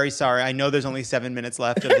say, I'm very sorry. I know there's only 7 minutes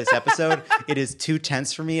left of this episode. It is too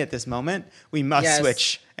tense for me at this moment. We must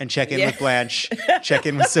switch and check in with Blanche, check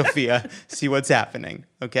in with Sophia, see what's happening.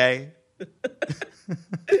 Okay?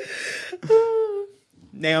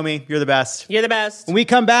 Naomi, you're the best. You're the best. When we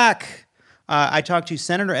come back, I talked to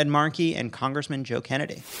Senator Ed Markey and Congressman Joe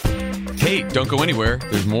Kennedy. Hey, don't go anywhere.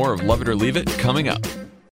 There's more of Love It or Leave It coming up.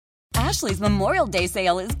 Ashley's Memorial Day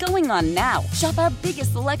sale is going on now. Shop our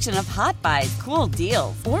biggest selection of hot buys, cool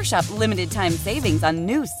deals, or shop limited time savings on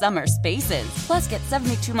new summer spaces. Plus, get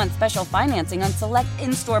 72-month special financing on select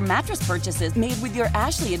in-store mattress purchases made with your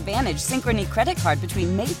Ashley Advantage Synchrony credit card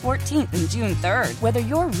between May 14th and June 3rd. Whether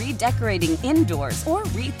you're redecorating indoors or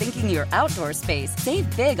rethinking your outdoor space,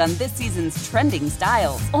 save big on this season's trending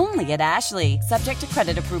styles. Only at Ashley. Subject to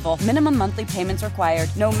credit approval. Minimum monthly payments required.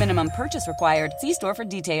 No minimum purchase required. See store for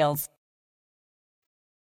details.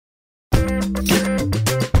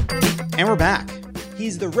 And we're back.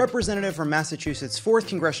 He's the representative from Massachusetts' 4th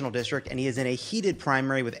Congressional District, and he is in a heated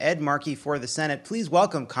primary with Ed Markey for the Senate. Please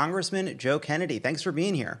welcome Congressman Joe Kennedy. Thanks for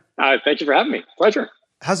being here. Thank you for having me. Pleasure.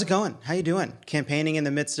 How's it going? How you doing? Campaigning in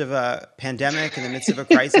the midst of a pandemic, in the midst of a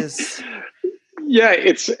crisis? Yeah,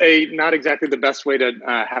 it's not exactly the best way to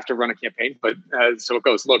have to run a campaign, but so it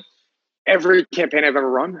goes. Look, every campaign I've ever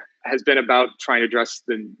run has been about trying to address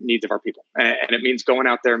the needs of our people. And it means going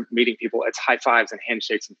out there, meeting people. It's high fives and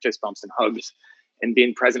handshakes and fist bumps and hugs and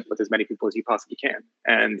being present with as many people as you possibly can.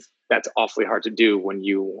 And that's awfully hard to do when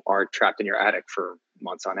you are trapped in your attic for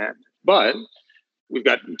months on end. But we've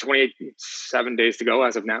got 27 days to go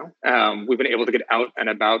as of now. We've been able to get out and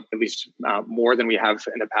about at least more than we have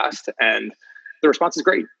in the past. And the response is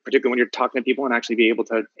great, particularly when you're talking to people and actually be able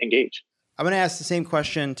to engage. I'm going to ask the same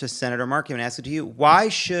question to Senator Markey. I'm going to ask it to you. Why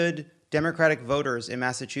should Democratic voters in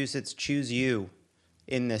Massachusetts choose you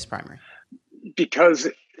in this primary? Because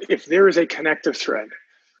if there is a connective thread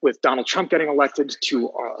with Donald Trump getting elected to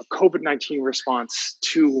COVID-19 response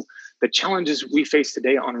to the challenges we face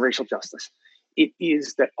today on racial justice, it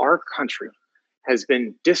is that our country has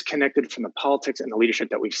been disconnected from the politics and the leadership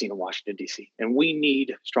that we've seen in Washington, D.C. And we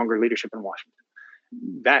need stronger leadership in Washington.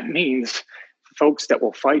 That means folks that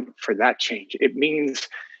will fight for that change. It means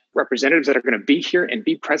representatives that are going to be here and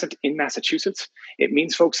be present in Massachusetts. It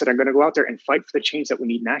means folks that are going to go out there and fight for the change that we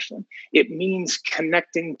need nationally. It means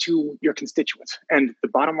connecting to your constituents. And the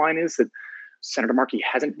bottom line is that Senator Markey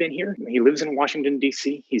hasn't been here. He lives in Washington,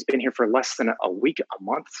 D.C. He's been here for less than a week, a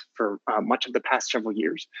month for much of the past several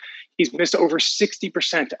years. He's missed over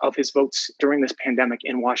 60% of his votes during this pandemic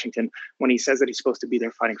in Washington when he says that he's supposed to be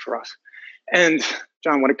there fighting for us. And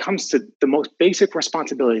John, when it comes to the most basic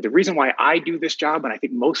responsibility, the reason why I do this job, and I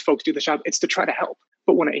think most folks do this job, it's to try to help.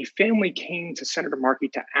 But when a family came to Senator Markey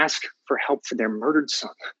to ask for help for their murdered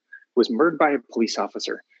son, who was murdered by a police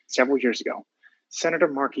officer several years ago, Senator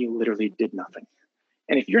Markey literally did nothing.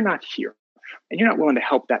 And if you're not here and you're not willing to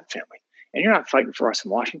help that family and you're not fighting for us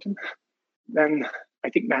in Washington, then I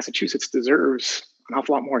think Massachusetts deserves an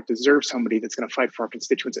awful lot more. It deserves somebody that's going to fight for our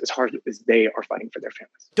constituents as hard as they are fighting for their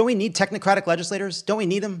families. Don't we need technocratic legislators? Don't we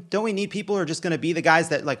need them? Don't we need people who are just going to be the guys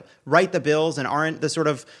that write the bills and aren't the sort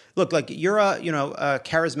of you're a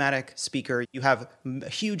charismatic speaker. You have a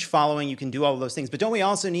huge following. You can do all of those things. But don't we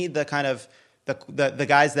also need the kind of the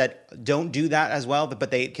guys that don't do that as well, but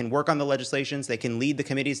they can work on the legislations, they can lead the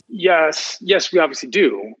committees? Yes, we obviously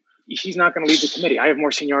do. He's not going to lead the committee. I have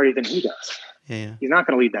more seniority than he does. Yeah. He's not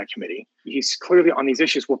going to lead that committee. He's clearly on these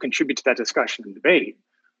issues will contribute to that discussion and debate.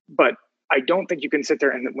 But I don't think you can sit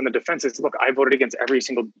there and when the defense is, look, I voted against every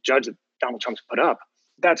single judge that Donald Trump's put up.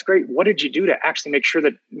 That's great. What did you do to actually make sure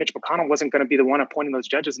that Mitch McConnell wasn't going to be the one appointing those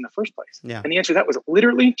judges in the first place? Yeah. And the answer to that was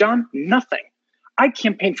literally, John, nothing. I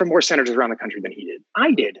campaigned for more senators around the country than he did.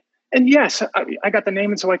 I did. And yes, I got the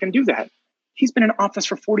name and so I can do that. He's been in office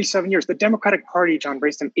for 47 years. The Democratic Party, John,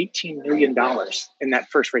 raised him $18 million in that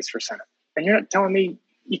first race for Senate. And you're not telling me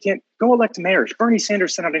you can't go elect mayors. Bernie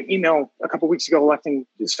Sanders sent out an email a couple of weeks ago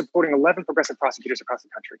supporting 11 progressive prosecutors across the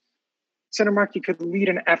country. Senator Markey could lead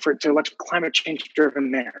an effort to elect climate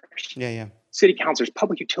change-driven mayors. Yeah. City councilors,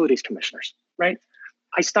 public utilities commissioners, right?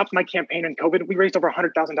 I stopped my campaign in COVID. We raised over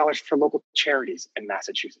 $100,000 for local charities in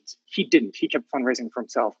Massachusetts. He didn't. He kept fundraising for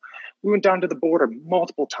himself. We went down to the border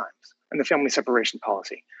multiple times in the family separation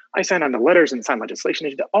policy. I signed on the letters and signed legislation.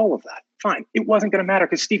 He did all of that. Fine. It wasn't going to matter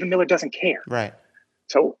because Stephen Miller doesn't care. Right.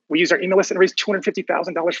 So we used our email list and raised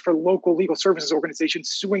 $250,000 for local legal services organizations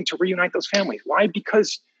suing to reunite those families. Why?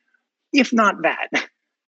 Because if not that,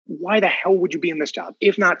 why the hell would you be in this job?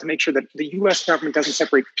 If not to make sure that the U.S. government doesn't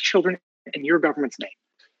separate children in your government's name.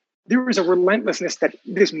 There is a relentlessness that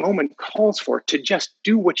this moment calls for to just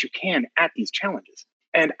do what you can at these challenges.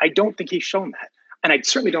 And I don't think he's shown that. And I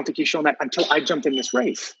certainly don't think he's shown that until I jumped in this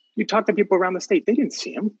race. You talk to people around the state, they didn't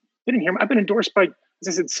see him. They didn't hear him. I've been endorsed by, as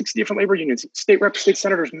I said, 60 different labor unions, state reps, state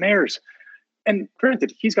senators, mayors. And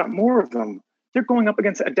granted, he's got more of them. They're going up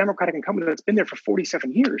against a Democratic incumbent that's been there for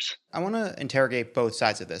 47 years. I want to interrogate both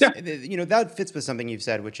sides of this. Yeah. That fits with something you've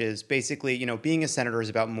said, which is basically, being a senator is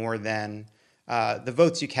about more than the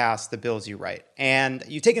votes you cast, the bills you write. And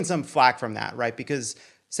you've taken some flack from that, right? Because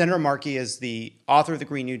Senator Markey is the author of the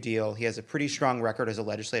Green New Deal. He has a pretty strong record as a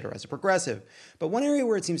legislator, as a progressive. But one area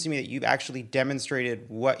where it seems to me that you've actually demonstrated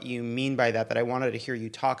what you mean by that I wanted to hear you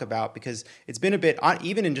talk about, because it's been a bit,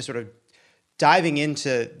 even in just sort of diving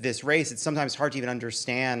into this race, it's sometimes hard to even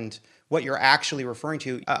understand what you're actually referring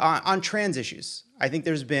to on trans issues. I think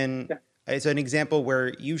there's been, it's an example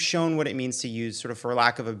where you've shown what it means to use, sort of for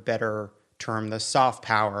lack of a better term, the soft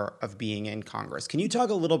power of being in Congress. Can you talk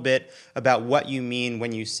a little bit about what you mean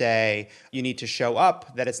when you say you need to show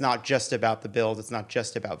up, that it's not just about the bills, it's not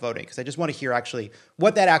just about voting? Because I just want to hear actually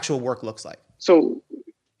what that actual work looks like. So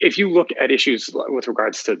if you look at issues with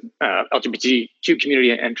regards to LGBTQ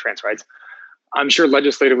community and trans rights, I'm sure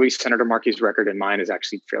legislatively Senator Markey's record and mine is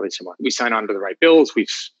actually fairly similar. We sign on to the right bills. We've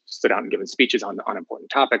stood out and given speeches on important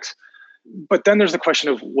topics. But then there's the question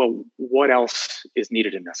of, well, what else is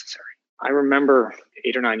needed and necessary? I remember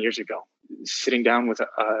 8 or 9 years ago sitting down with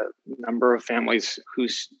a number of families who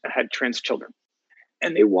had trans children.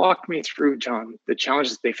 And they walked me through, John, the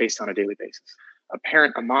challenges they faced on a daily basis. A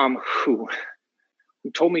parent, a mom who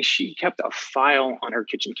told me she kept a file on her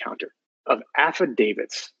kitchen counter of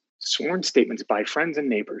affidavits, sworn statements by friends and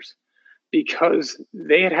neighbors, because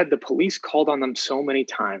they had had the police called on them so many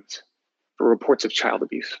times for reports of child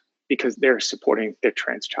abuse because they're supporting their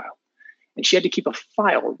trans child. And she had to keep a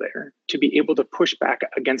file there to be able to push back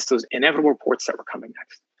against those inevitable reports that were coming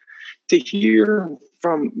next. To hear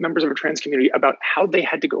from members of a trans community about how they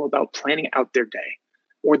had to go about planning out their day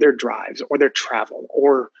or their drives or their travel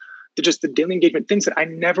or just the daily engagement, things that I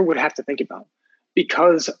never would have to think about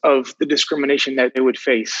because of the discrimination that they would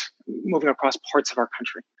face moving across parts of our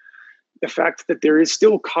country. The fact that there is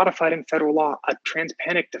still codified in federal law a trans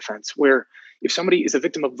panic defense where if somebody is a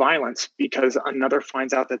victim of violence because another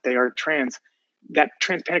finds out that they are trans, that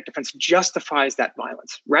trans panic defense justifies that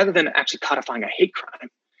violence rather than actually codifying a hate crime.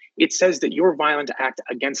 It says that your violent act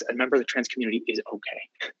against a member of the trans community is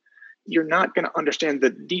okay. You're not going to understand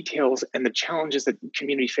the details and the challenges that the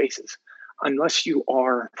community faces unless you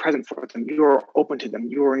are present for them, you're open to them,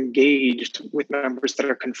 you're engaged with members that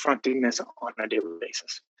are confronting this on a daily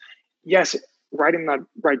basis. Yes, writing the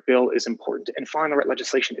right bill is important and filing the right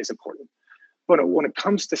legislation is important. But when it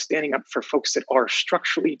comes to standing up for folks that are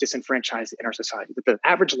structurally disenfranchised in our society, that the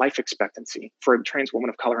average life expectancy for a trans woman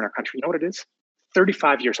of color in our country, you know what it is?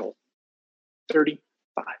 35 years old. 35.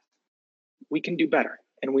 We can do better,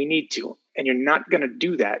 and we need to. And you're not going to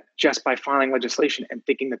do that just by filing legislation and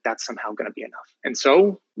thinking that that's somehow going to be enough. And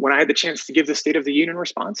so when I had the chance to give the State of the Union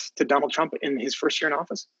response to Donald Trump in his first year in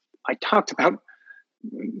office, I talked about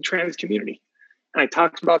trans community. And I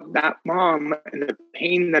talked about that mom and the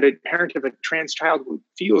pain that a parent of a trans child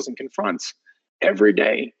feels and confronts every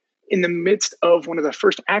day in the midst of one of the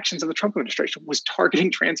first actions of the Trump administration was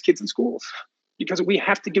targeting trans kids in schools. Because we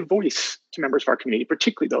have to give voice to members of our community,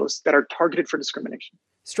 particularly those that are targeted for discrimination.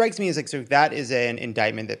 Strikes me as like, so that is an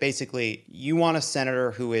indictment that basically you want a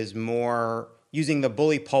senator who is more using the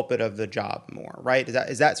bully pulpit of the job more, right?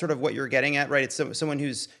 Is that sort of what you're getting at, right? It's someone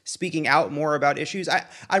who's speaking out more about issues.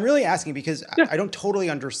 I'm really asking because I don't totally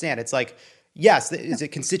understand. It's like, yes, is it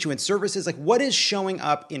constituent services? Like what is showing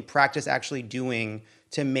up in practice actually doing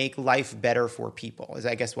to make life better for people is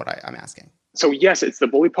I guess what I'm asking. So yes, it's the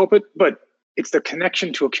bully pulpit, but it's the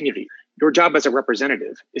connection to a community. Your job as a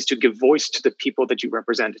representative is to give voice to the people that you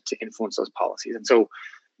represent to influence those policies. And so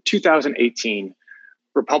 2018,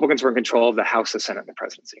 Republicans were in control of the House, the Senate, and the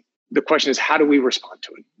presidency. The question is, how do we respond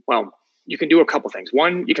to it? Well, you can do a couple things.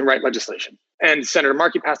 One, you can write legislation. And Senator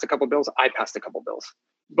Markey passed a couple bills. I passed a couple bills.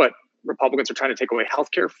 But Republicans are trying to take away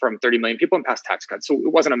healthcare from 30 million people and pass tax cuts. So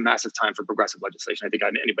it wasn't a massive time for progressive legislation. I think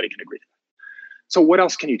anybody can agree to that. So what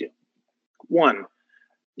else can you do? One,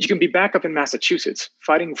 you can be back up in Massachusetts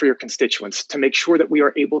fighting for your constituents to make sure that we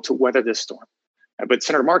are able to weather this storm. But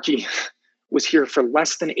Senator Markey was here for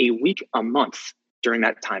less than a week a month during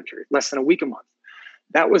that time period, less than a week a month.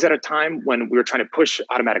 That was at a time when we were trying to push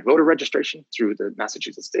automatic voter registration through the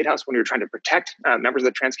Massachusetts State House, when we were trying to protect members of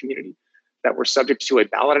the trans community that were subject to a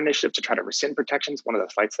ballot initiative to try to rescind protections, one of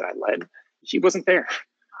the fights that I led. He wasn't there.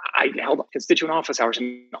 I held constituent office hours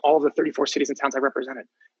in all of the 34 cities and towns I represented.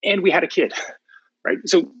 And we had a kid, right?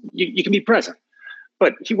 So you can be present,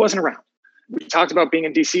 but he wasn't around. We talked about being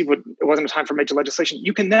in DC, but it wasn't a time for major legislation.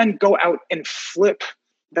 You can then go out and flip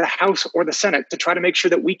the House or the Senate to try to make sure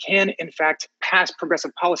that we can, in fact, pass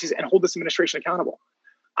progressive policies and hold this administration accountable.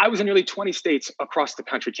 I was in nearly 20 states across the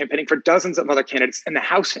country campaigning for dozens of other candidates in the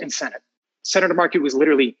House and Senate. Senator Markey was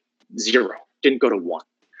literally zero, didn't go to one.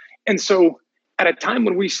 And so at a time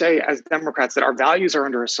when we say as Democrats that our values are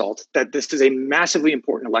under assault, that this is a massively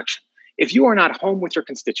important election, If you are not home with your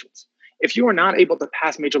constituents, if you are not able to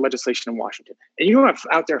pass major legislation in Washington, and you're not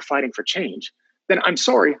out there fighting for change, then I'm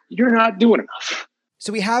sorry, you're not doing enough.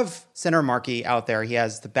 So we have Senator Markey out there. He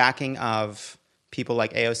has the backing of people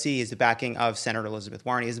like AOC. He has the backing of Senator Elizabeth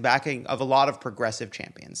Warren. He has the backing of a lot of progressive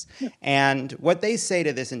champions. Yeah. And what they say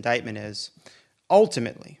to this indictment is,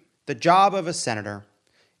 ultimately, the job of a senator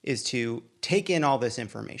is to take in all this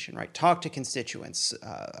information, right? Talk to constituents,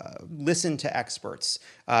 listen to experts,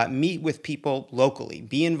 meet with people locally,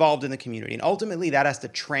 be involved in the community. And ultimately, that has to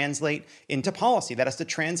translate into policy. That has to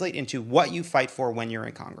translate into what you fight for when you're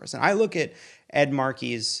in Congress. And I look at Ed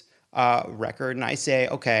Markey's record and I say,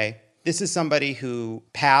 okay, this is somebody who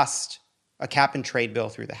passed a cap and trade bill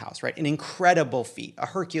through the House, right? An incredible feat, a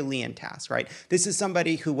Herculean task, right? This is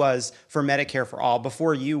somebody who was for Medicare for all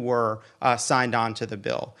before you were signed on to the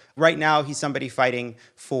bill. Right now, he's somebody fighting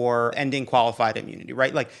for ending qualified immunity,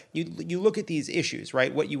 right? Like you look at these issues,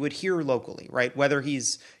 right? What you would hear locally, right? Whether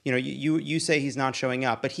he's, you say he's not showing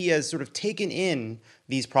up, but he has sort of taken in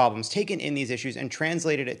these problems, taken in these issues and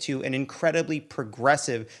translated it to an incredibly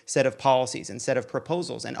progressive set of policies and set of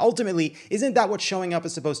proposals. And ultimately, isn't that what showing up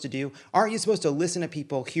is supposed to do? Aren't you supposed to listen to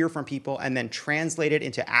people, hear from people, and then translate it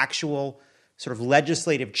into actual sort of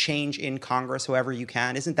legislative change in Congress, however you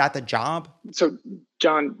can? Isn't that the job? So,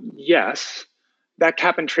 John, yes, that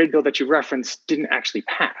cap and trade bill that you referenced didn't actually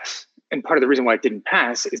pass. And part of the reason why it didn't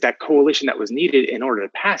pass is that coalition that was needed in order to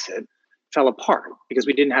pass it fell apart because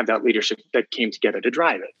we didn't have that leadership that came together to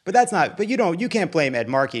drive it. But you can't blame Ed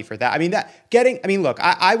Markey for that. I mean, look,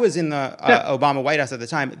 I was in the Obama White House at the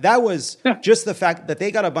time. That was just the fact that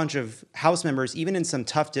they got a bunch of House members, even in some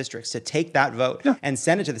tough districts, to take that vote and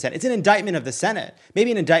send it to the Senate. It's an indictment of the Senate, maybe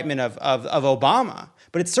an indictment of Obama,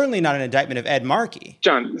 but it's certainly not an indictment of Ed Markey.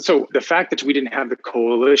 John, so the fact that we didn't have the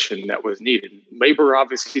coalition that was needed, Labor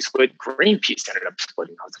obviously split, Greenpeace ended up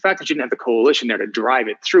splitting. The fact that you didn't have the coalition there to drive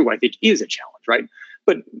it through, I think, is a challenge, right?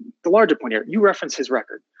 But the larger point here, you reference his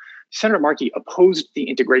record. Senator Markey opposed the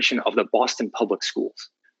integration of the Boston public schools.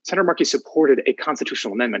 Senator Markey supported a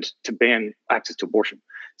constitutional amendment to ban access to abortion.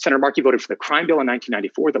 Senator Markey voted for the crime bill in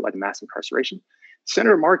 1994 that led to mass incarceration.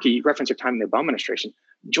 Senator Markey, referenced your time in the Obama administration,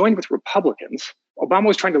 joined with Republicans. Obama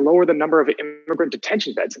was trying to lower the number of immigrant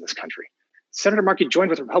detention beds in this country. Senator Markey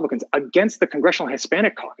joined with Republicans against the Congressional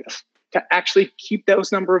Hispanic Caucus to actually keep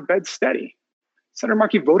those number of beds steady. Senator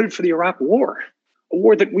Markey voted for the Iraq War, a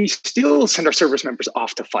war that we still send our service members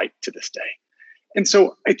off to fight to this day. And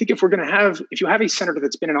so I think if you have a senator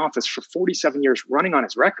that's been in office for 47 years running on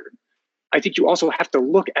his record, I think you also have to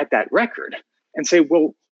look at that record and say,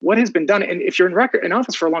 well, what has been done? And if you're in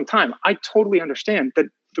office for a long time, I totally understand that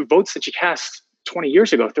the votes that you cast 20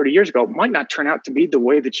 years ago, 30 years ago, might not turn out to be the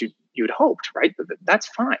way that you'd hoped, right? That's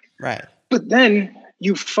fine. Right. But then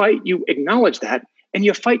you acknowledge that, and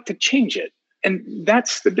you fight to change it. And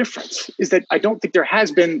that's the difference, is that I don't think there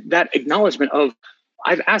has been that acknowledgement of,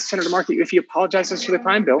 I've asked Senator Markey if he apologizes for the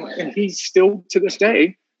crime bill, and he still, to this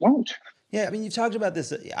day, won't. Yeah, I mean, you've talked about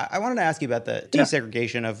this. I wanted to ask you about the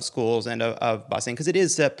desegregation of schools and of busing, because it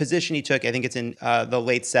is a position he took. I think it's in the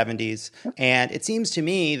late 70s. And it seems to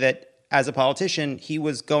me that as a politician, he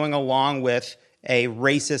was going along with a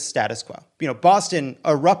racist status quo. Boston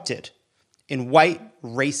erupted in white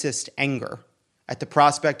racist anger at the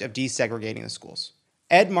prospect of desegregating the schools.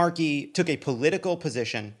 Ed Markey took a political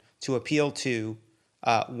position to appeal to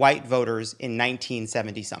white voters in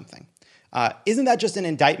 1970-something. Isn't that just an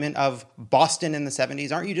indictment of Boston in the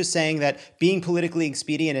 70s? Aren't you just saying that being politically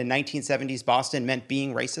expedient in 1970s Boston meant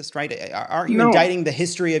being racist, right? Aren't you indicting the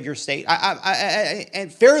history of your state?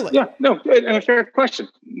 And fairly. Yeah, no, and a fair question.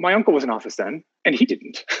 My uncle was in office then, and he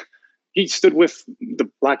didn't. He stood with the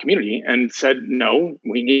Black community and said, no,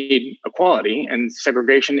 we need equality, and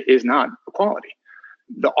segregation is not equality.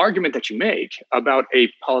 The argument that you make about a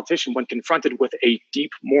politician when confronted with a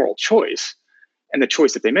deep moral choice and the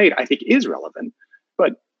choice that they made, I think is relevant.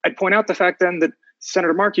 But I'd point out the fact then that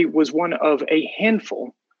Senator Markey was one of a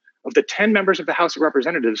handful of the 10 members of the House of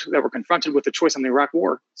Representatives that were confronted with the choice on the Iraq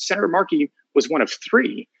War. Senator Markey was one of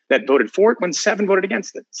 3 that voted for it when 7 voted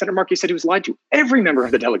against it. Senator Markey said he was lied to. Every member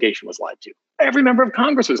of the delegation was lied to. Every member of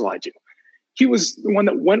Congress was lied to. He was the one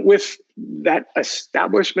that went with that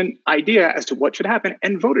establishment idea as to what should happen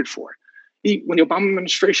and voted for it. When the Obama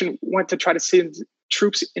administration went to try to send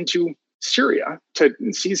troops into Syria to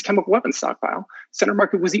seize chemical weapons stockpile, Senator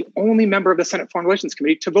Markey was the only member of the Senate Foreign Relations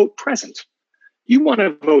Committee to vote present. You want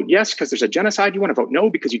to vote yes because there's a genocide. You want to vote no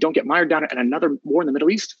because you don't get mired down in another war in the Middle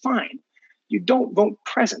East. Fine. You don't vote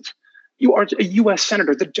present. You are a U.S.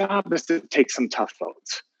 senator. The job is to take some tough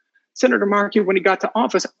votes. Senator Markey, when he got to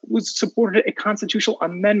office, supported a constitutional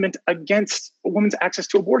amendment against a woman's access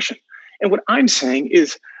to abortion. And what I'm saying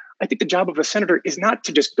is, I think the job of a senator is not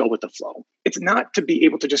to just go with the flow. It's not to be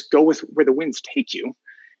able to just go with where the winds take you.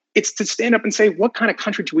 It's to stand up and say, what kind of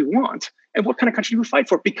country do we want? And what kind of country do we fight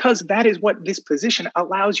for? Because that is what this position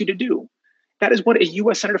allows you to do. That is what a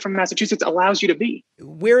U.S. Senator from Massachusetts allows you to be.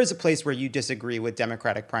 Where is a place where you disagree with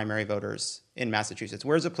Democratic primary voters in Massachusetts?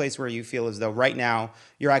 Where's a place where you feel as though right now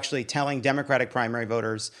you're actually telling Democratic primary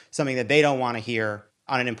voters something that they don't want to hear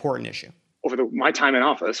on an important issue? Over my time in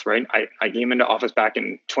office, right, I came into office back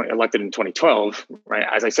elected in 2012, right,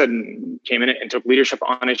 as I said, came in and took leadership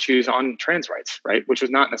on issues on trans rights, right, which was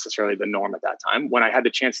not necessarily the norm at that time. When I had the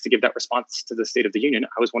chance to give that response to the State of the Union,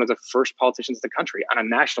 I was one of the first politicians in the country on a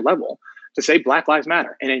national level to say Black Lives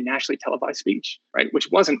Matter in a nationally televised speech, right, which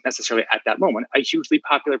wasn't necessarily at that moment a hugely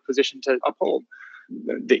popular position to uphold.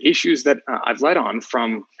 The issues that I've led on,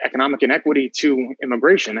 from economic inequity to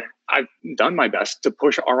immigration, I've done my best to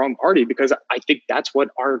push our own party because I think that's what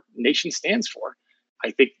our nation stands for.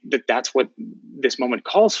 I think that that's what this moment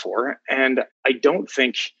calls for. And I don't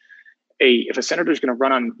think if a senator is going to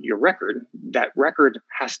run on your record, that record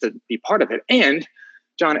has to be part of it. And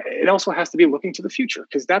John, it also has to be looking to the future,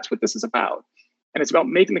 because that's what this is about. And it's about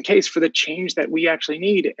making the case for the change that we actually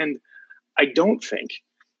need. And I don't think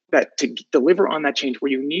that to deliver on that change,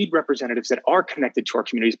 where you need representatives that are connected to our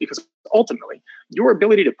communities, because ultimately your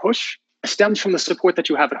ability to push stems from the support that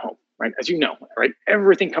you have at home, right? As you know, right?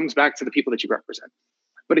 Everything comes back to the people that you represent.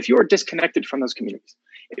 But if you are disconnected from those communities,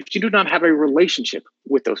 if you do not have a relationship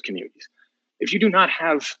with those communities, if you do not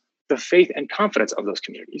have the faith and confidence of those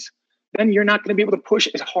communities, then you're not going to be able to push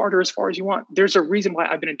as hard or as far as you want. There's a reason why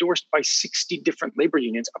I've been endorsed by 60 different labor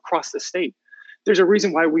unions across the state. There's a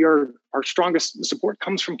reason why our strongest support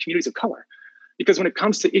comes from communities of color. Because when it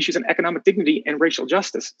comes to issues in economic dignity and racial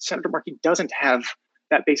justice, Senator Markey doesn't have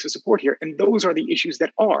that base of support here. And those are the issues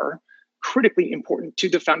that are critically important to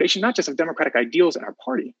the foundation, not just of democratic ideals in our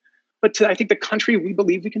party, but to, I think, the country we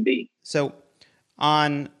believe we can be. So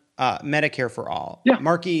on Medicare for All, yeah.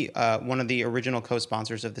 Markey, one of the original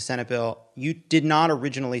co-sponsors of the Senate bill, you did not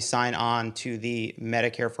originally sign on to the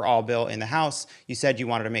Medicare for All bill in the House. You said you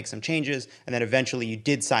wanted to make some changes, and then eventually you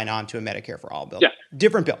did sign on to a Medicare for All bill. Yeah.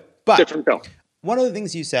 Different bill. But different bill. One of the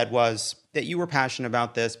things you said was that you were passionate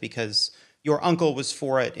about this because your uncle was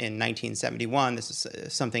for it in 1971. This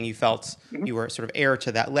is something you felt you were sort of heir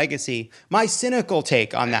to that legacy. My cynical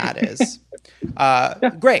take on that is,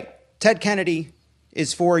 great, Ted Kennedy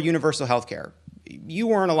is for universal health care. You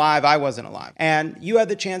weren't alive, I wasn't alive. And you had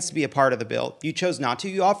the chance to be a part of the bill. You chose not to.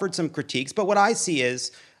 You offered some critiques. But what I see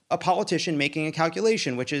is a politician making a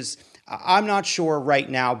calculation, which is, I'm not sure right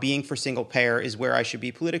now being for single payer is where I should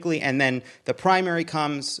be politically. And then the primary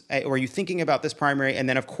comes, or are you thinking about this primary? And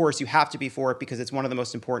then, of course, you have to be for it because it's one of the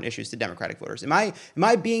most important issues to Democratic voters. Am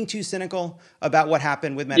I being too cynical about what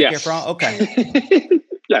happened with Medicare for All? Okay.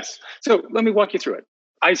 Yes. So let me walk you through it.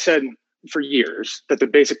 I said for years that the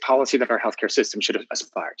basic policy that our healthcare system should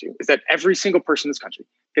aspire to is that every single person in this country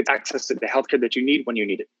gets access to the healthcare that you need when you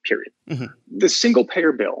need it, period. Mm-hmm. The single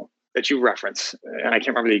payer bill that you reference, and I can't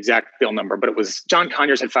remember the exact bill number, but it was John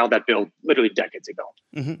Conyers had filed that bill literally decades ago.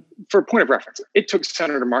 Mm-hmm. For a point of reference, it took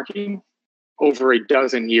Senator Markey over a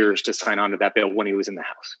dozen years to sign on to that bill when he was in the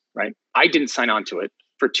House, right? I didn't sign on to it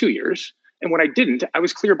for 2 years. And when I didn't, I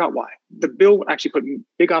was clear about why. The bill actually put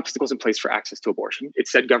big obstacles in place for access to abortion. It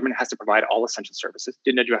said government has to provide all essential services,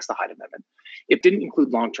 didn't address the Hyde Amendment. It didn't include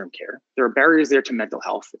long-term care. There are barriers there to mental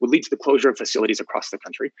health. It would lead to the closure of facilities across the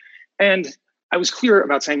country. And I was clear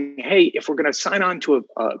about saying, hey, if we're going to sign on to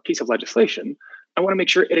a piece of legislation, I want to make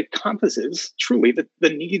sure it encompasses truly the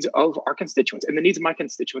needs of our constituents and the needs of my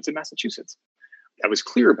constituents in Massachusetts. I was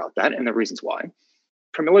clear about that and the reasons why.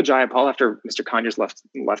 Pramila Jayapal, after Mr. Conyers left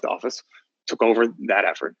office, took over that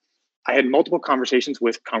effort. I had multiple conversations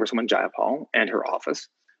with Congresswoman Jayapal and her office.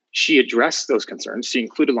 She addressed those concerns. She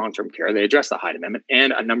included long-term care. They addressed the Hyde Amendment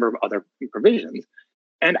and a number of other provisions.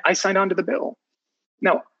 And I signed on to the bill.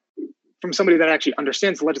 Now, from somebody that actually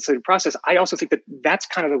understands the legislative process, I also think that that's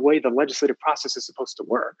kind of the way the legislative process is supposed to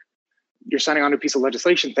work. You're signing on to a piece of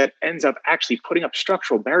legislation that ends up actually putting up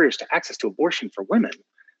structural barriers to access to abortion for women.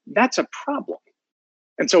 That's a problem.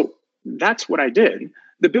 And so that's what I did.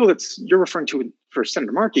 The bill you're referring to for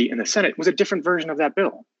Senator Markey in the Senate was a different version of that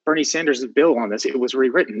bill. Bernie Sanders' bill on this, it was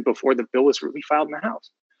rewritten before the bill was refiled in the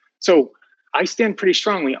House. So I stand pretty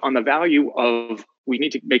strongly on the value of we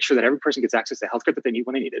need to make sure that every person gets access to healthcare that they need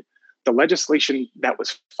when they need it. The legislation that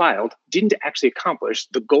was filed didn't actually accomplish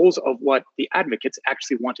the goals of what the advocates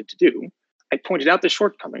actually wanted to do. I pointed out the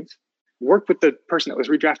shortcomings, worked with the person that was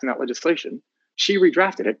redrafting that legislation. She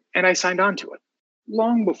redrafted it, and I signed on to it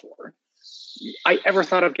long before I ever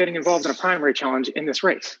thought of getting involved in a primary challenge in this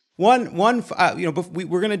race. We're going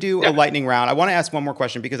to do a lightning round. I want to ask one more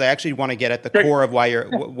question because I actually want to get at the core of why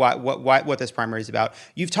what this primary is about.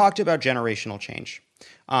 You've talked about generational change.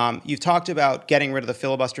 You've talked about getting rid of the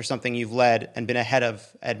filibuster, something you've led and been ahead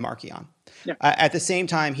of Ed Markey on. Yeah. At the same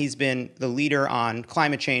time, he's been the leader on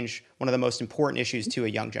climate change, one of the most important issues to a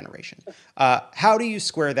young generation. How do you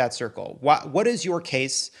square that circle? What is your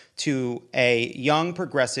case to a young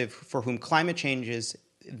progressive for whom climate change is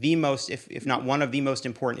the most, if not one of the most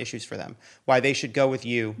important issues for them, why they should go with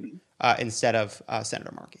you instead of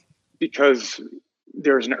Senator Markey? Because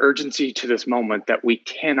there's an urgency to this moment that we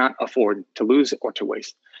cannot afford to lose or to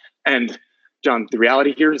waste. And John, the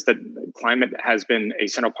reality here is that climate has been a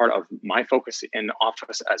central part of my focus in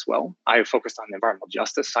office as well. I have focused on the environmental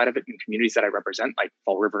justice side of it in communities that I represent, like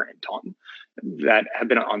Fall River and Taunton, that have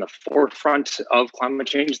been on the forefront of climate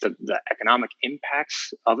change, the economic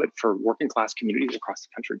impacts of it for working class communities across the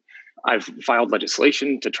country. I've filed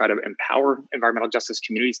legislation to try to empower environmental justice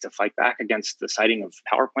communities to fight back against the siting of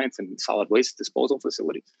power plants and solid waste disposal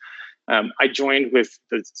facilities. I joined with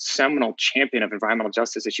the seminal champion of environmental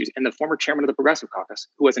justice issues and the former chairman of the Progressive Caucus,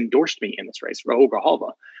 who has endorsed me in this race, Rahul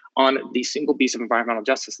Grijalva, on the single piece of environmental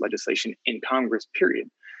justice legislation in Congress, period.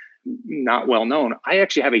 Not well known. I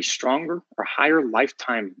actually have a stronger or higher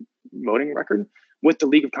lifetime voting record with the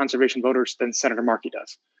League of Conservation Voters than Senator Markey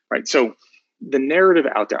does, right? So the narrative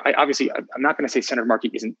out there, I'm not going to say Senator Markey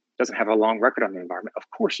doesn't have a long record on the environment. Of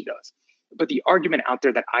course he does. But the argument out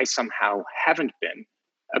there that I somehow haven't been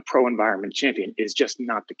a pro-environment champion is just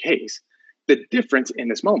not the case. The difference in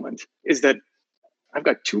this moment is that I've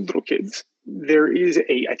got two little kids. There is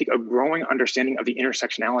I think a growing understanding of the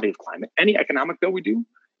intersectionality of climate. Any economic bill we do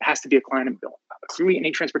has to be a climate bill. Clearly,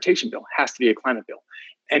 any transportation bill has to be a climate bill.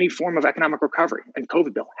 Any form of economic recovery and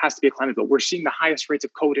COVID bill has to be a climate bill. We're seeing the highest rates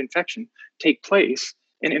of COVID infection take place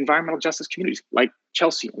in environmental justice communities like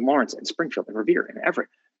Chelsea and Lawrence and Springfield and Revere and Everett.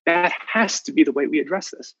 That has to be the way we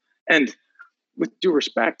address this. And with due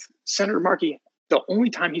respect, Senator Markey, the only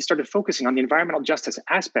time he started focusing on the environmental justice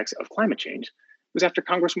aspects of climate change was after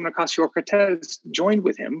Congresswoman Ocasio-Cortez joined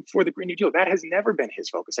with him for the Green New Deal. That has never been his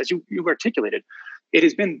focus. As you articulated, it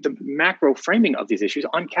has been the macro framing of these issues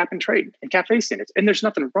on cap and trade and CAFE standards. And there's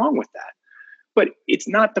nothing wrong with that. But it's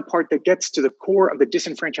not the part that gets to the core of the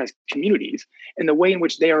disenfranchised communities and the way in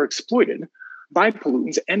which they are exploited by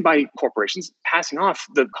pollutants and by corporations, passing off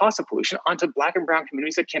the cost of pollution onto Black and brown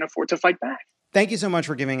communities that can't afford to fight back. Thank you so much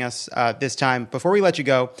for giving us this time. Before we let you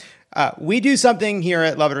go, we do something here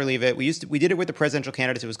at Love It or Leave It. We did it with the presidential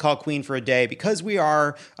candidates. It was called Queen for a Day. Because we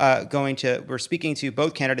are we're speaking to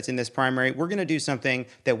both candidates in this primary, we're going to do something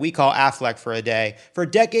that we call Affleck for a Day. For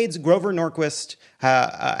decades, Grover Norquist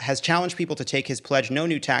has challenged people to take his pledge: no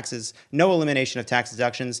new taxes, no elimination of tax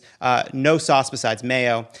deductions, no sauce besides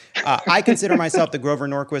mayo. I consider myself the Grover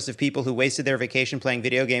Norquist of people who wasted their vacation playing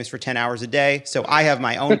video games for 10 hours a day. So I have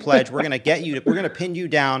my own pledge. We're going to pin you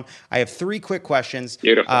down. I have 3 quick questions.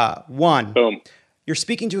 Beautiful. 1, boom. You're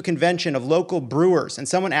speaking to a convention of local brewers, and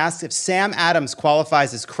someone asks if Sam Adams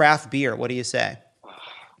qualifies as craft beer. What do you say?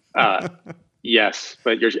 Yes,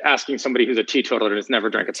 but you're asking somebody who's a teetotaler and has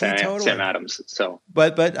never drank a Sam Adams. So,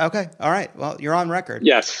 but okay, all right. Well, you're on record.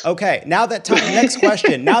 Yes. Okay. Now that next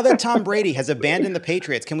question. Now that Tom Brady has abandoned the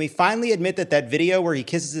Patriots, can we finally admit that video where he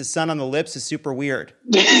kisses his son on the lips is super weird?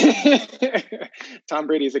 Tom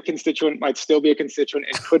Brady is a constituent, might still be a constituent,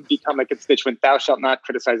 and could become a constituent. Thou shalt not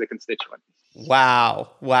criticize a constituent.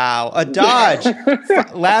 Wow. A dodge.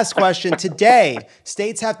 Last question. Today,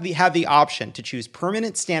 states have the option to choose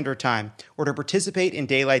permanent standard time or to participate in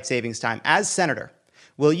daylight savings time. As senator,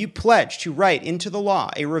 will you pledge to write into the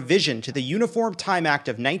law a revision to the Uniform Time Act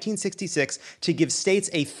of 1966 to give states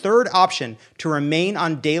a third option to remain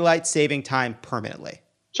on daylight saving time permanently?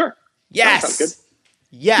 Sure. Yes. Sounds good.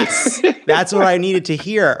 Yes. That's what I needed to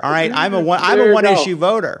hear. All right. I'm a one issue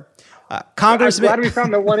voter. Congressman, I'm glad we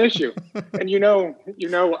found the one issue. And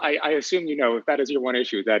I assume if that is your one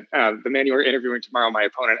issue, that the man you are interviewing tomorrow, my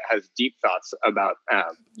opponent, has deep thoughts about.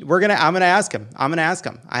 I'm gonna ask him.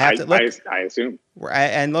 I have to look. I assume.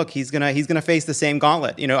 And look, he's gonna face the same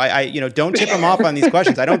gauntlet. Don't tip him off on these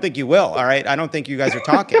questions. I don't think you will. All right. I don't think you guys are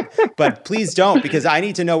talking, but please don't, because I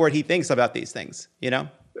need to know what he thinks about these things. You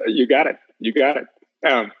got it.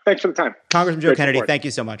 Thanks for the time. Congressman Joe Kennedy, thank you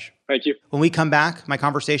so much. Thank you. When we come back, my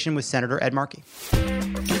conversation with Senator Ed Markey.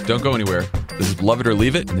 Don't go anywhere. This is Love It or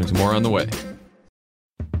Leave It, and there's more on the way.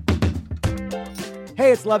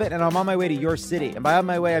 Hey, it's Love It, and I'm on my way to your city. And by on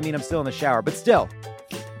my way, I mean I'm still in the shower, but still,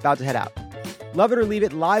 about to head out. Love It or Leave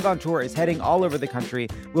It Live on Tour is heading all over the country.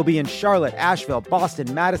 We'll be in Charlotte, Asheville,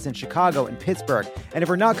 Boston, Madison, Chicago, and Pittsburgh. And if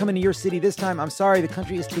we're not coming to your city this time, I'm sorry, the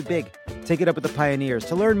country is too big. Take it up with the Pioneers.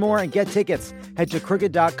 To learn more and get tickets, head to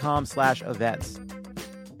crooked.com/events.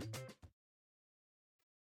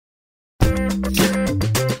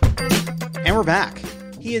 And we're back.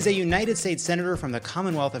 He is a United States Senator from the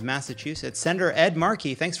Commonwealth of Massachusetts. Senator Ed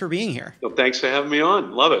Markey, thanks for being here. Well, thanks for having me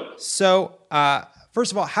on. Love it. So,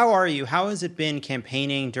 first of all, how are you? How has it been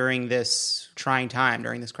campaigning during this trying time,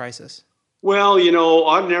 during this crisis? Well, you know,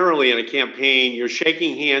 ordinarily in a campaign, you're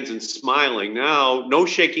shaking hands and smiling. Now, no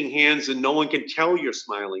shaking hands and no one can tell you're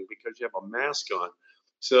smiling because you have a mask on.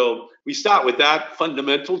 So we start with that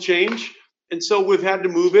fundamental change. And so we've had to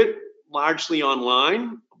move it largely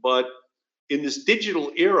online. But in this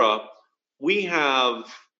digital era, we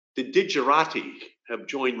have the Digerati have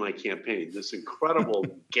joined my campaign, this incredible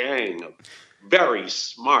gang of very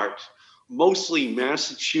smart, mostly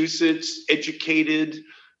Massachusetts educated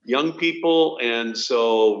young people. And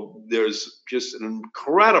so there's just an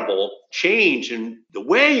incredible change in the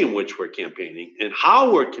way in which we're campaigning and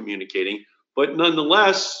how we're communicating. But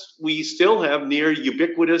nonetheless, we still have near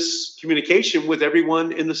ubiquitous communication with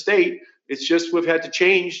everyone in the state. It's just we've had to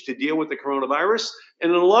change to deal with the coronavirus.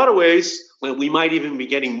 And in a lot of ways, we might even be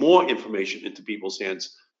getting more information into people's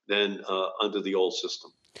hands than under the old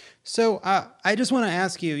system. So I just want to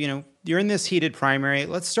ask you, you're in this heated primary.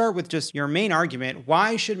 Let's start with just your main argument.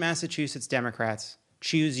 Why should Massachusetts Democrats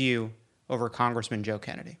choose you over Congressman Joe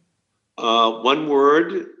Kennedy? One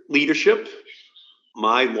word, leadership.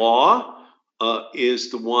 My law is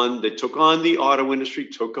the one that took on the auto industry,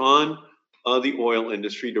 took on the oil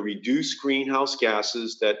industry to reduce greenhouse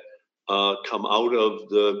gases that come out of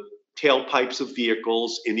the tailpipes of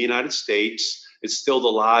vehicles in the United States. It's still the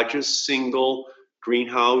largest single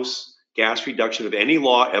greenhouse gas reduction of any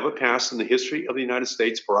law ever passed in the history of the United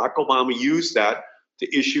States. Barack Obama used that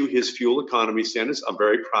to issue his fuel economy standards. I'm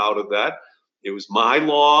very proud of that. It was my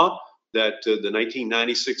law that the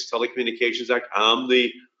 1996 Telecommunications Act, I'm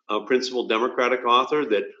the principal Democratic author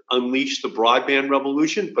that unleashed the broadband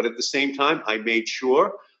revolution. But at the same time, I made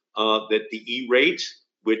sure that the E-rate,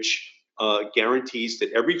 which guarantees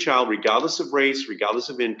that every child, regardless of race, regardless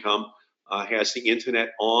of income, has the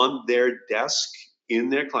internet on their desk in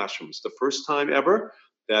their classrooms. The first time ever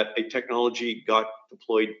that a technology got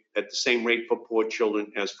deployed at the same rate for poor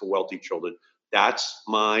children as for wealthy children. That's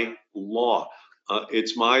my law.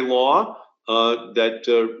 It's my law that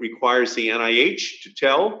requires the NIH to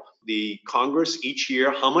tell the Congress each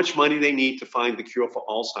year how much money they need to find the cure for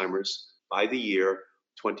Alzheimer's by the year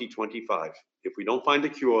 2025. If we don't find the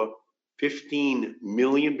cure, 15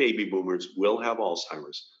 million baby boomers will have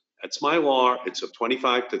Alzheimer's. That's my law. It's a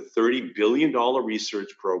 $25 to $30 billion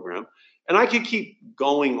research program. And I could keep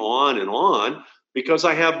going on because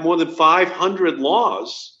I have more than 500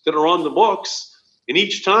 laws that are on the books. And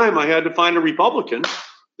each time I had to find a Republican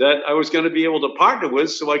that I was going to be able to partner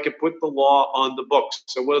with so I could put the law on the books.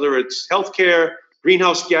 So whether it's healthcare,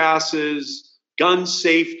 greenhouse gases, gun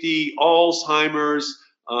safety, Alzheimer's,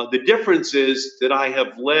 the difference is that I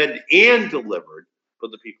have led and delivered for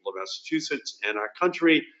the people of Massachusetts and our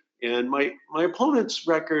country. And my opponent's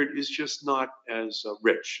record is just not as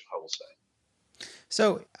rich, I will say.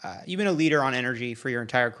 So you've been a leader on energy for your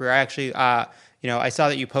entire career. I actually, I saw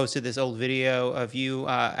that you posted this old video of you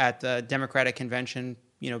at the Democratic convention,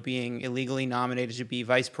 being illegally nominated to be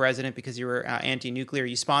vice president because you were anti-nuclear.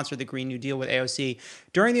 You sponsored the Green New Deal with AOC.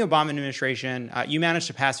 During the Obama administration, you managed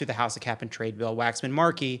to pass through the House a cap and trade bill,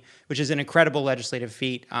 Waxman-Markey, which is an incredible legislative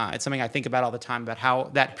feat. It's something I think about all the time, about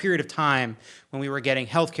how that period of time when we were getting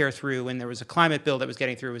healthcare through and there was a climate bill that was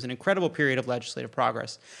getting through was an incredible period of legislative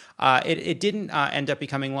progress. It didn't end up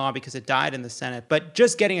becoming law because it died in the Senate, but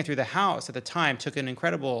just getting it through the House at the time took an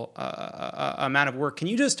incredible amount of work. Can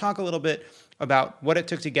you just talk a little bit about what it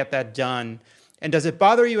took to get that done? And does it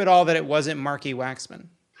bother you at all that it wasn't Markey Waxman?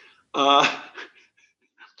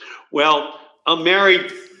 Well, I'm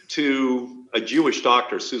married to a Jewish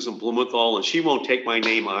doctor, Susan Blumenthal, and she won't take my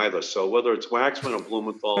name either. So whether it's Waxman or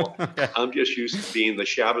Blumenthal, okay. I'm just used to being the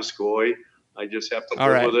Shabbos Goy. I just have to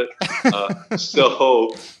live with it.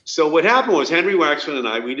 So what happened was Henry Waxman and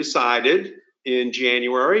I, we decided in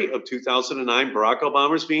January of 2009, Barack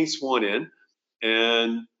Obama was being sworn in,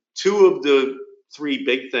 and two of the three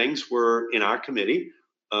big things were in our committee,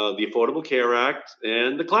 the Affordable Care Act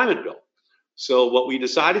and the climate bill. So what we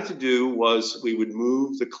decided to do was we would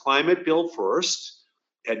move the climate bill first.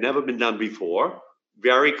 It had never been done before,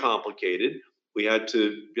 very complicated. We had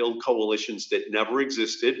to build coalitions that never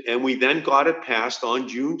existed. And we then got it passed on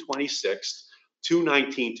June 26th,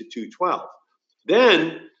 219 to 212.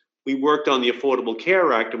 Then we worked on the Affordable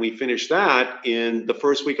Care Act, and we finished that in the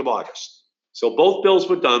first week of August. So both bills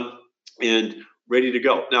were done and ready to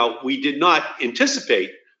go. Now, we did not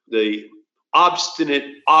anticipate the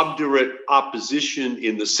obstinate, obdurate opposition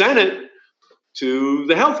in the Senate to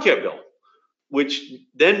the healthcare bill, which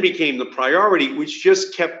then became the priority, which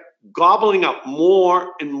just kept gobbling up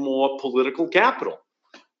more and more political capital.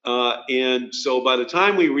 And so by the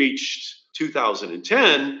time we reached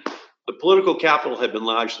 2010, the political capital had been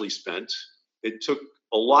largely spent. It took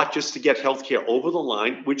a lot just to get healthcare over the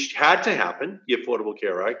line, which had to happen, the Affordable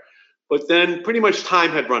Care Act, but then pretty much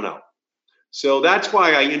time had run out. So that's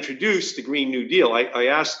why I introduced the Green New Deal. I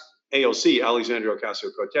asked AOC, Alexandria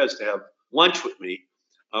Ocasio-Cortez, to have lunch with me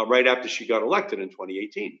right after she got elected in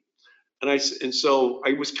 2018. And so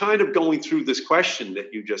I was kind of going through this question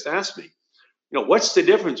that you just asked me. What's the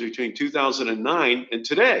difference between 2009 and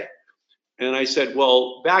today? And I said,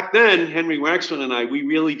 well, back then, Henry Waxman and I, we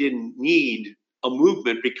really didn't need a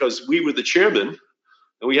movement because we were the chairman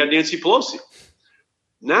and we had Nancy Pelosi.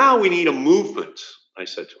 Now we need a movement, I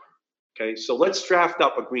said to her. Okay, so let's draft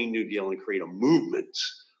up a Green New Deal and create a movement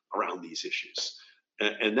around these issues.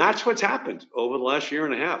 And that's what's happened over the last year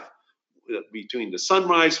and a half between the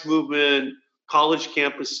Sunrise Movement, college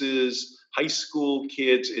campuses, high school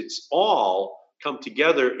kids. It's all come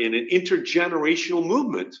together in an intergenerational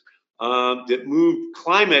movement that moved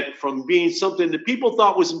climate from being something that people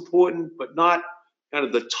thought was important, but not kind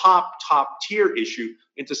of the top tier issue,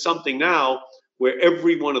 into something now where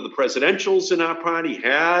every one of the presidentials in our party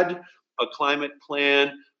had a climate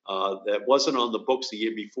plan that wasn't on the books the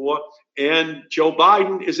year before. And Joe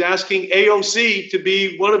Biden is asking AOC to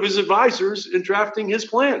be one of his advisors in drafting his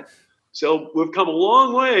plan. So we've come a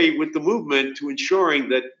long way with the movement to ensuring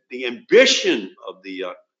that the ambition of the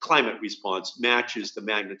climate response matches the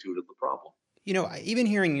magnitude of the problem. Even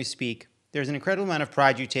hearing you speak, there's an incredible amount of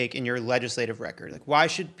pride you take in your legislative record. Like, why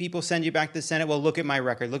should people send you back to the Senate? Well, look at my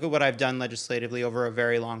record. Look at what I've done legislatively over a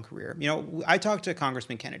very long career. I talked to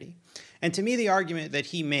Congressman Kennedy, and to me, the argument that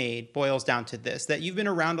he made boils down to this, that you've been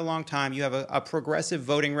around a long time, you have a progressive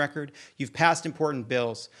voting record, you've passed important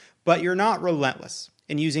bills, but you're not relentless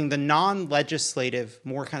in using the non-legislative,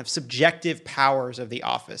 more kind of subjective powers of the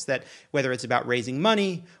office, that whether it's about raising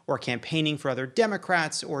money or campaigning for other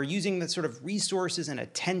Democrats or using the sort of resources and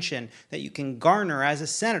attention that you can garner as a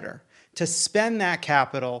senator to spend that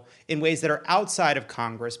capital in ways that are outside of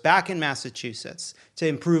Congress, back in Massachusetts, to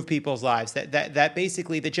improve people's lives. That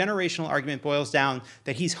basically the generational argument boils down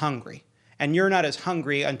that he's hungry, and you're not as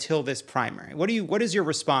hungry until this primary. What is your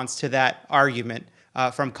response to that argument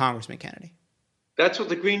from Congressman Kennedy? That's what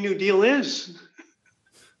the Green New Deal is.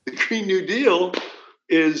 The Green New Deal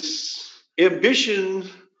is ambition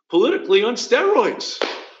politically on steroids.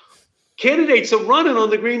 Candidates are running on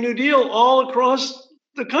the Green New Deal all across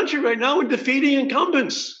the country right now and defeating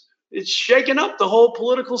incumbents. It's shaken up the whole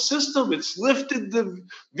political system. It's lifted the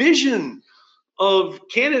vision of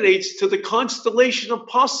candidates to the constellation of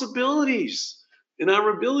possibilities in our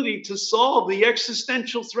ability to solve the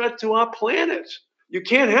existential threat to our planet. You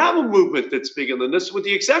can't have a movement that's bigger than this, with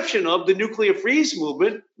the exception of the nuclear freeze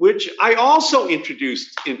movement, which I also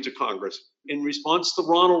introduced into Congress in response to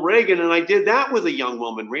Ronald Reagan. And I did that with a young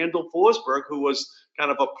woman, Randall Forsberg, who was kind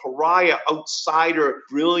of a pariah, outsider,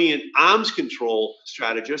 brilliant arms control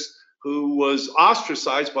strategist who was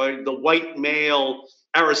ostracized by the white male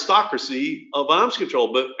aristocracy of arms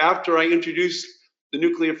control. But after I introduced the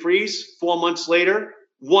nuclear freeze, 4 months later,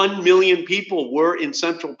 1 million people were in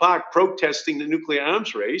Central Park protesting the nuclear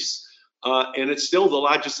arms race. And it's still the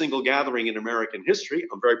largest single gathering in American history.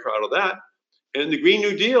 I'm very proud of that. And the Green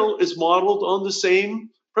New Deal is modeled on the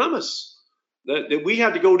same premise, that we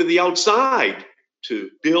had to go to the outside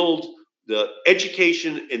to build the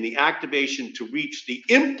education and the activation to reach the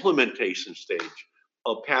implementation stage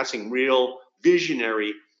of passing real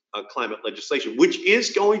visionary climate legislation, which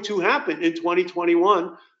is going to happen in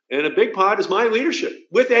 2021. And a big part is my leadership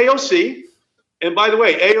with AOC. And by the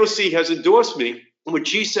way, AOC has endorsed me. And what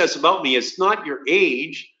she says about me is not your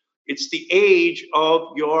age, it's the age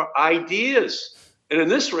of your ideas. And in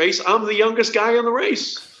this race, I'm the youngest guy in the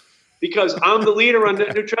race because I'm the leader on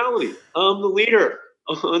net neutrality. I'm the leader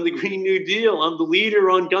on the Green New Deal. I'm the leader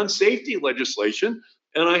on gun safety legislation.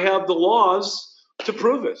 And I have the laws to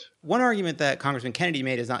prove it. One argument that Congressman Kennedy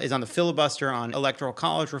made is on the filibuster, on electoral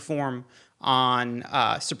college reform, on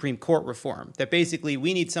Supreme Court reform, that basically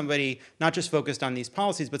we need somebody not just focused on these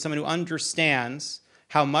policies, but someone who understands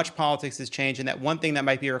how much politics has changed and that one thing that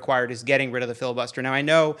might be required is getting rid of the filibuster. Now, I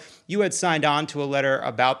know you had signed on to a letter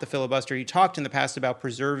about the filibuster. You talked in the past about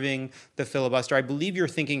preserving the filibuster. I believe your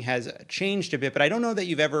thinking has changed a bit, but I don't know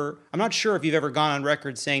that I'm not sure if you've ever gone on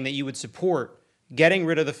record saying that you would support getting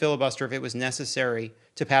rid of the filibuster if it was necessary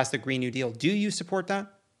to pass the Green New Deal. Do you support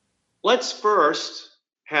that? Let's first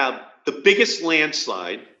have the biggest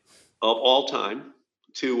landslide of all time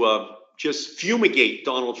to just fumigate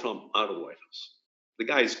Donald Trump out of the White House. The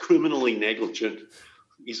guy is criminally negligent.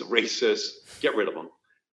 He's a racist. Get rid of him.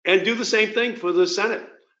 And do the same thing for the Senate.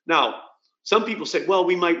 Now, some people say, well,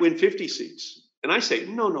 we might win 50 seats. And I say,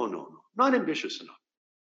 no, not ambitious enough.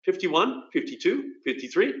 51, 52,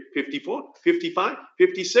 53, 54, 55,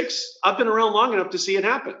 56. I've been around long enough to see it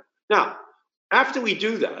happen. Now, after we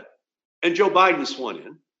do that, and Joe Biden is sworn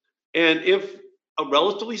in, and if a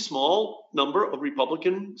relatively small number of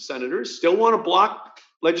Republican senators still want to block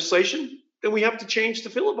legislation, then we have to change the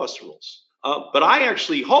filibuster rules. But I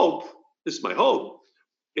actually hope, this is my hope,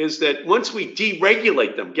 is that once we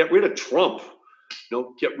deregulate them, get rid of Trump,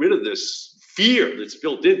 get rid of this fear that's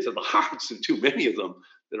built into the hearts of too many of them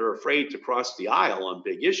that are afraid to cross the aisle on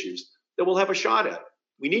big issues, that we'll have a shot at it.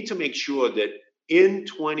 We need to make sure that in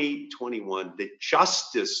 2021, that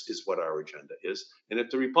justice is what our agenda is. And if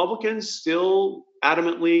the Republicans still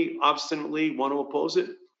adamantly, obstinately want to oppose it,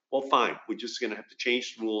 well, fine. We're just going to have to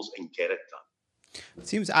change the rules and get it done. It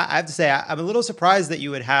seems, I have to say, I'm a little surprised that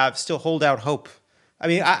you would still hold out hope. I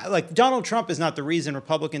mean, Donald Trump is not the reason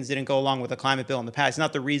Republicans didn't go along with the climate bill in the past. It's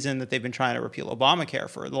not the reason that they've been trying to repeal Obamacare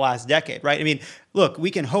for the last decade, right? I mean, look, we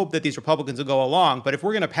can hope that these Republicans will go along, but if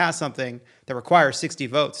we're going to pass something that requires 60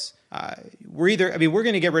 votes, we're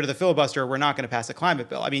going to get rid of the filibuster or we're not going to pass a climate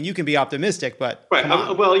bill. I mean, you can be optimistic, but right.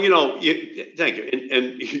 Thank you.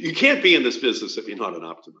 And you can't be in this business if you're not an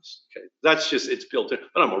optimist. Okay, that's just, it's built in.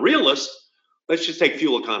 But I'm a realist. Let's just take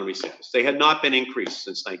fuel economy standards. They had not been increased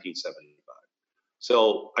since 1975.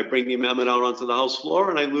 So I bring the amendment out onto the House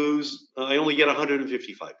floor and I only get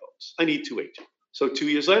 155 votes. I need 218. So 2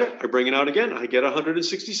 years later, I bring it out again. I get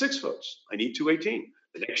 166 votes. I need 218.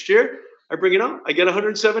 The next year, I bring it out. I get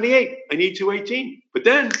 178. I need 218. But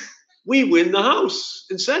then we win the House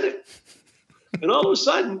and Senate. And all of a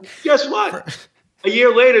sudden, guess what? A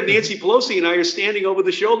year later, Nancy Pelosi and I are standing over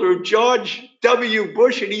the shoulder of George W.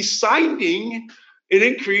 Bush, and he's signing an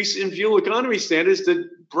increase in fuel economy standards that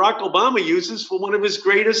Barack Obama uses for one of his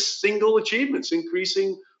greatest single achievements,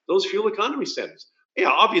 increasing those fuel economy standards. Yeah,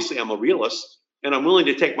 obviously I'm a realist and I'm willing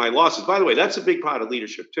to take my losses. By the way, that's a big part of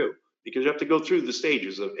leadership too, because you have to go through the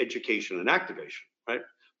stages of education and activation, right?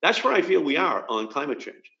 That's where I feel we are on climate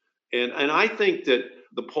change. And I think that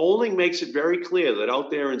the polling makes it very clear that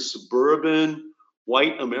out there in suburban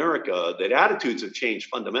white America, that attitudes have changed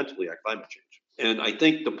fundamentally on climate change. And I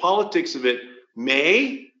think the politics of it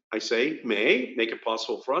may make it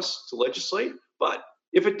possible for us to legislate. But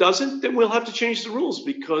if it doesn't, then we'll have to change the rules,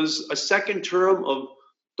 because a second term of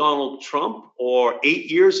Donald Trump or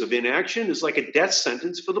 8 years of inaction is like a death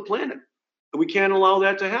sentence for the planet. And we can't allow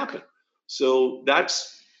that to happen. So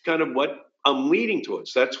that's kind of what I'm leading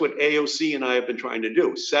towards. That's what AOC and I have been trying to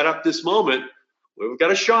do. Set up this moment where we've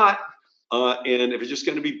got a shot. And if it's just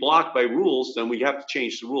going to be blocked by rules, then we have to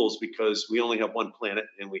change the rules, because we only have one planet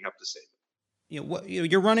and we have to save it.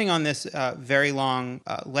 You're running on this very long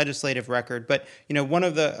legislative record, but one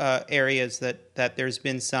of the areas that there's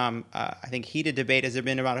been some, I think, heated debate has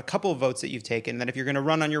been about a couple of votes that you've taken, that if you're going to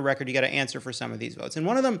run on your record, you got to answer for some of these votes. And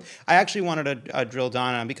one of them I actually wanted to drill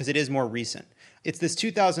down on because it is more recent. It's this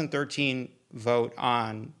 2013 vote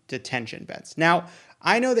on detention beds. Now,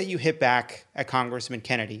 I know that you hit back at Congressman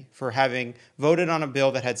Kennedy for having voted on a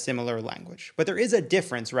bill that had similar language. But there is a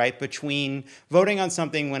difference, right, between voting on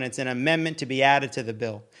something when it's an amendment to be added to the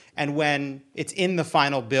bill and when it's in the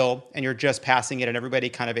final bill and you're just passing it and everybody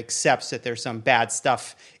kind of accepts that there's some bad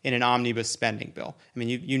stuff in an omnibus spending bill. I mean,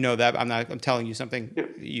 you know that. I'm telling you something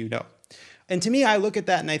you know. And to me, I look at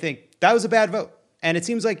that and I think that was a bad vote. And it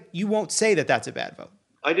seems like you won't say that that's a bad vote.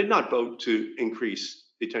 I did not vote to increase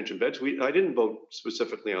detention beds. I didn't vote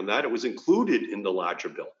specifically on that. It was included in the larger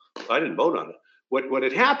bill. I didn't vote on it. What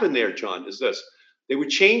had happened there, John, is this. They were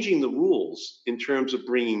changing the rules in terms of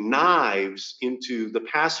bringing knives into the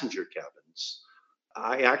passenger cabins.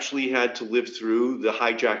 I actually had to live through the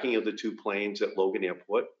hijacking of the two planes at Logan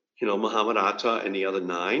Airport. Mohammed Atta and the other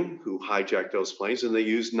 9 who hijacked those planes, and they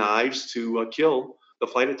used knives to kill the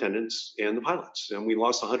flight attendants and the pilots. And we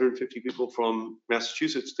lost 150 people from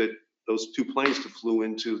Massachusetts those two planes that flew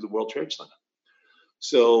into the World Trade Center.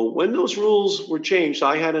 So when those rules were changed,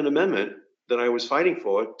 I had an amendment that I was fighting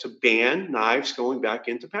for to ban knives going back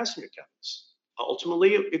into passenger cabins.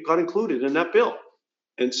 Ultimately, it got included in that bill.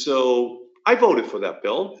 And so I voted for that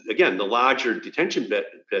bill. Again, the larger detention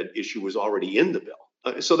bed issue was already in the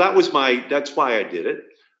bill. So that's why I did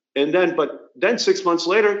it. But then 6 months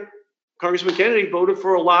later, Congressman Kennedy voted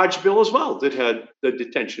for a large bill as well that had the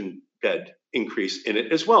detention bed increase in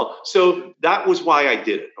it as well. So that was why I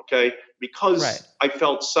did it, okay? Because I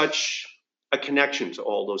felt such a connection to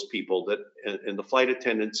all those people and the flight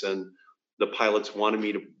attendants and the pilots wanted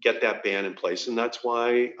me to get that ban in place, and that's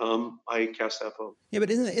why I cast that vote. Yeah, but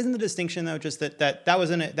isn't the distinction though just that was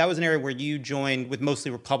an area where you joined with mostly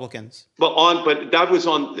Republicans? But that was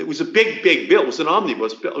on. It was a big bill. It was an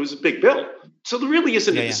omnibus bill. It was a big bill. So there really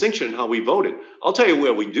isn't a distinction in how we voted. I'll tell you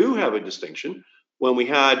where we do have a distinction. When we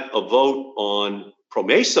had a vote on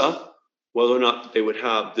PROMESA, whether or not they would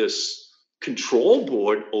have this control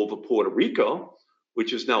board over Puerto Rico,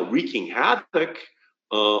 which is now wreaking havoc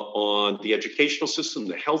on the educational system,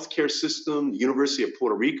 the healthcare system. The University of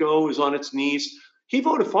Puerto Rico is on its knees. He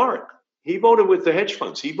voted for it. He voted with the hedge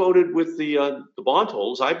funds. He voted with the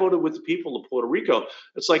bondholders. I voted with the people of Puerto Rico.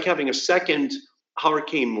 It's like having a second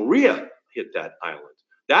Hurricane Maria hit that island.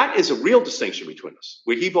 That is a real distinction between us,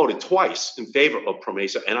 where he voted twice in favor of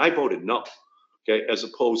PROMESA and I voted no. Okay, as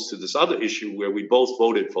opposed to this other issue where we both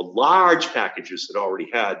voted for large packages that already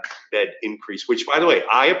had bed increase, which, by the way,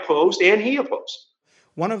 I opposed and he opposed.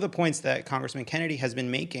 One of the points that Congressman Kennedy has been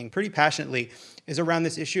making pretty passionately is around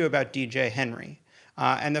this issue about DJ Henry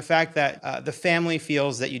and the fact that the family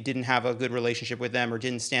feels that you didn't have a good relationship with them or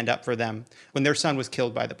didn't stand up for them when their son was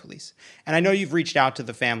killed by the police. And I know you've reached out to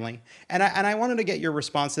the family, and I wanted to get your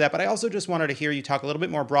response to that, but I also just wanted to hear you talk a little bit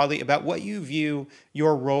more broadly about what you view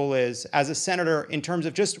your role is as a senator in terms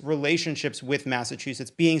of just relationships with Massachusetts,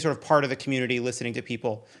 being sort of part of the community, listening to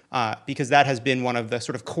people, because that has been one of the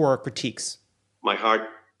sort of core critiques. My heart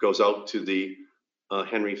goes out to the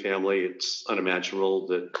Henry family. It's unimaginable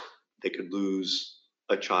that they could lose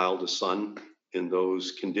a child, a son, in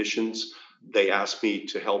those conditions. They asked me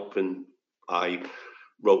to help, and I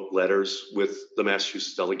wrote letters with the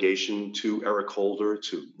Massachusetts delegation to Eric Holder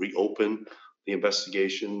to reopen the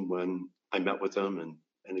investigation when I met with them.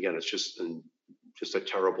 And again, it's just a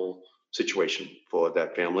terrible situation for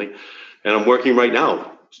that family. And I'm working right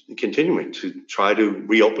now, continuing to try to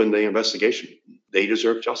reopen the investigation. They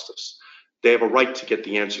deserve justice. They have a right to get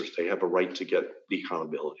the answers. They have a right to get the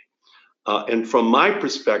accountability. And from my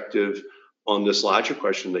perspective on this larger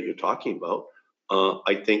question that you're talking about,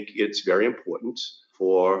 I think it's very important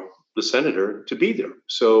for the senator to be there.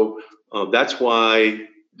 So that's why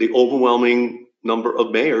the overwhelming number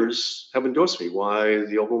of mayors have endorsed me, why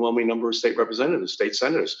the overwhelming number of state representatives, state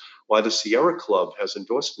senators, why the Sierra Club has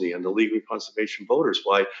endorsed me and the League of Conservation Voters,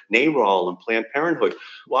 why NARAL and Planned Parenthood,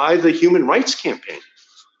 why the Human Rights Campaign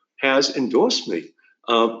has endorsed me,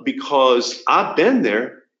 because I've been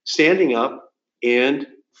there standing up and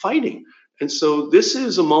fighting. And so this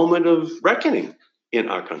is a moment of reckoning in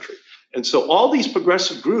our country. And so all these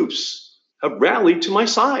progressive groups have rallied to my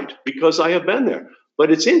side because I have been there. But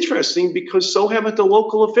it's interesting because so haven't the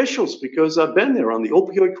local officials, because I've been there on the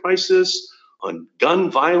opioid crisis, on gun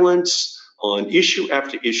violence, on issue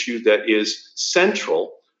after issue that is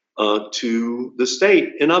central to the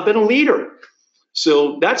state. And I've been a leader.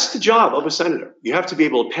 So that's the job of a senator. You have to be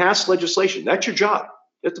able to pass legislation. That's your job.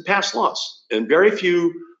 You have to pass laws. And very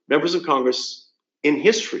few members of Congress in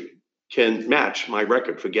history can match my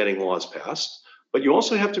record for getting laws passed. But you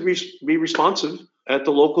also have to be responsive at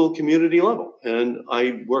the local community level. And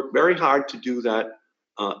I work very hard to do that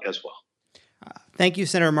as well. Thank you,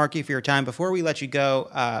 Senator Markey, for your time. Before we let you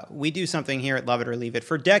go, we do something here at Love It or Leave It.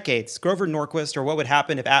 For decades, Grover Norquist, or What Would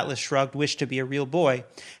Happen If Atlas Shrugged wished to be a real boy,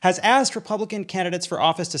 has asked Republican candidates for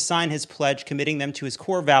office to sign his pledge committing them to his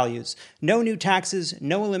core values: no new taxes,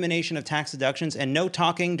 no elimination of tax deductions, and no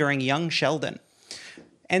talking during young Sheldon.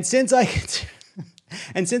 And since I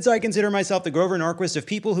consider myself the Grover Norquist of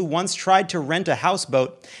people who once tried to rent a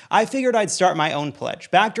houseboat, I figured I'd start my own pledge.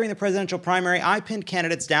 Back during the presidential primary, I pinned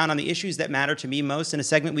candidates down on the issues that matter to me most in a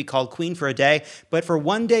segment we called Queen for a Day. But for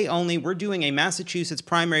one day only, we're doing a Massachusetts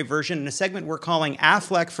primary version in a segment we're calling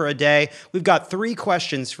Affleck for a Day. We've got 3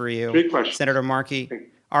 questions for you, 3 questions. Senator Markey.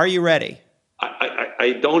 Are you ready?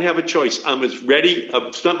 I don't have a choice. I'm as ready.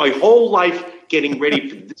 I've spent my whole life getting ready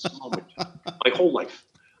for this moment. My whole life.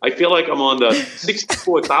 I feel like I'm on the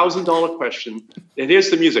 $64,000 question. And here's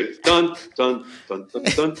the music. Dun, dun, dun,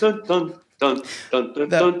 dun, dun, dun, dun, dun, dun, dun,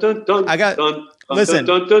 dun, dun, dun. I got, dun, listen,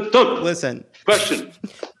 dun, dun, dun, dun. Listen. Question.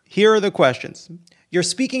 Here are the questions. You're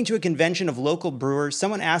speaking to a convention of local brewers.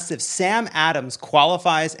 Someone asks if Sam Adams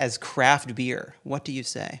qualifies as craft beer. What do you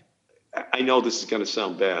say? I know this is going to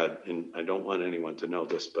sound bad, and I don't want anyone to know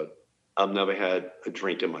this, but I've never had a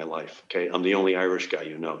drink in my life. Okay. I'm the only Irish guy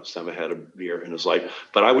who's never had a beer in his life.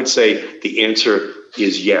 But I would say the answer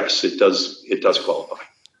is yes. It does qualify.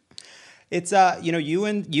 It's you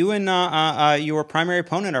and your primary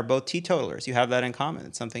opponent are both teetotalers. You have that in common.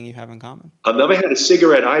 It's something you have in common. I've never had a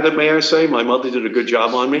cigarette either, may I say. My mother did a good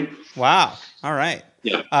job on me. Wow. All right.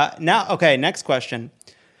 Yeah. Next question.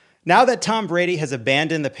 Now that Tom Brady has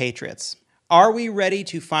abandoned the Patriots, are we ready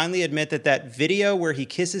to finally admit that video where he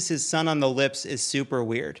kisses his son on the lips is super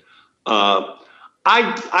weird? I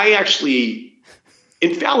actually,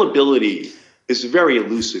 infallibility is a very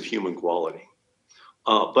elusive human quality.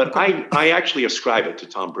 But I actually ascribe it to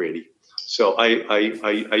Tom Brady. So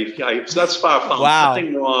I thus far found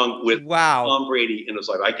nothing wrong with Tom Brady in his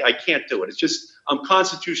life. I can't do it. It's just, I'm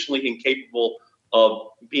constitutionally incapable of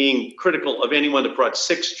being critical of anyone that brought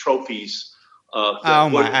 6 trophies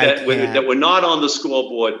that were not on the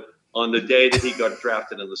scoreboard on the day that he got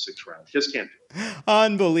drafted in the 6th round. Just can't do it.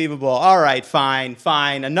 Unbelievable. All right, fine.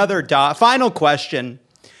 Another final question.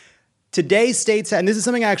 Today's states, and this is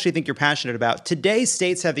something I actually think you're passionate about, today's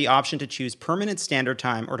states have the option to choose permanent standard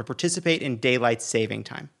time or to participate in daylight saving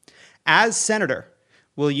time. As senator,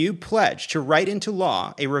 will you pledge to write into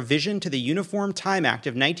law a revision to the Uniform Time Act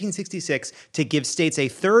of 1966 to give states a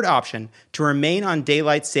third option to remain on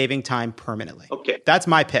daylight saving time permanently? Okay. That's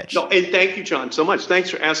my pitch. No, and thank you, John, so much. Thanks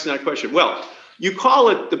for asking that question. Well, you call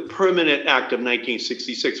it the Permanent Act of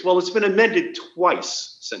 1966. Well, it's been amended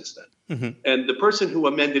twice since then. Mm-hmm. And the person who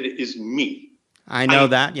amended it is me. I know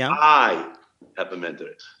that, yeah. I have amended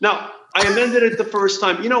it. Now, I amended it the first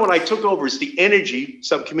time. You know, when I took over as the Energy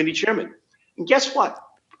Subcommittee Chairman. And guess what?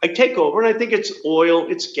 I take over and I think it's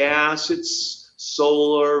oil, it's gas, it's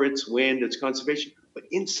solar, it's wind, it's conservation. But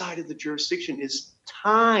inside of the jurisdiction is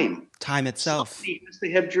time. Time itself. They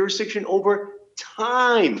have jurisdiction over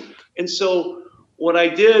time. And so what I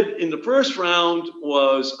did in the first round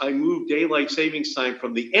was I moved daylight savings time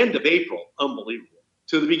from the end of April, unbelievable,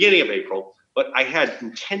 to the beginning of April. But I had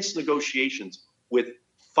intense negotiations with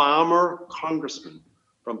farmer congressmen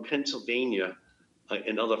from Pennsylvania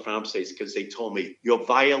and other farm states because they told me, you're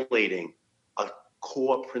violating a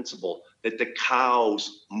core principle that the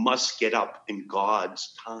cows must get up in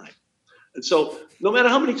God's time. And so no matter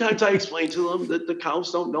how many times I explain to them that the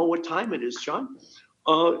cows don't know what time it is, John,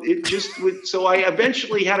 so I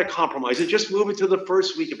eventually had a compromise and just move it to the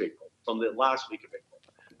first week of April from the last week of April.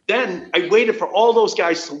 Then I waited for all those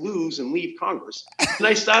guys to lose and leave Congress. And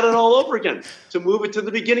I started all over again to move it to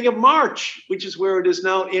the beginning of March, which is where it is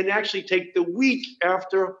now, and actually take the week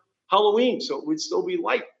after Halloween. So it would still be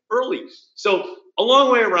light early. So a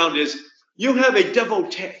long way around is you have a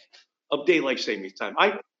devotee of daylight savings time.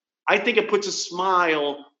 I think it puts a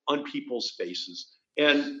smile on people's faces.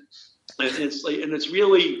 And it's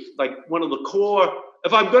really like one of the core.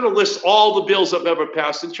 If I'm going to list all the bills I've ever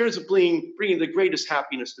passed in terms of bringing the greatest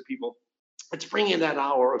happiness to people, it's bringing that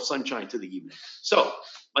hour of sunshine to the evening. So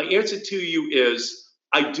my answer to you is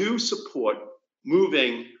I do support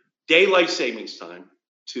moving daylight savings time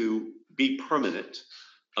to be permanent.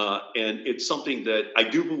 And it's something that I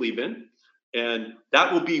do believe in. And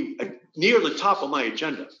that will be near the top of my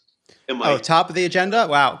agenda. Top of the agenda?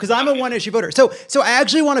 Wow. Because I'm a one-issue voter. So I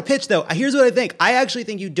actually want to pitch, though. Here's what I think. I actually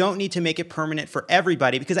think you don't need to make it permanent for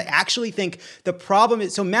everybody because I actually think the problem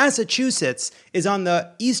is, so Massachusetts is on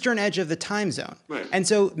the eastern edge of the time zone. Right. And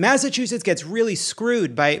so Massachusetts gets really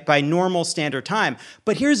screwed by normal standard time.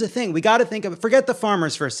 But here's the thing. We got to think of, forget the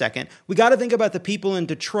farmers for a second. We got to think about the people in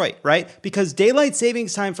Detroit, right? Because daylight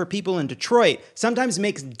savings time for people in Detroit sometimes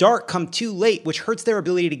makes dark come too late, which hurts their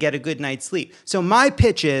ability to get a good night's sleep. So my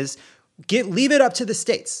pitch is, leave it up to the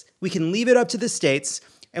states. We can leave it up to the states,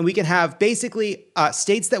 and we can have basically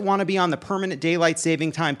states that want to be on the permanent daylight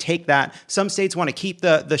saving time take that. Some states want to keep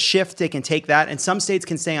the shift, they can take that, and some states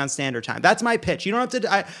can stay on standard time. That's my pitch. You don't have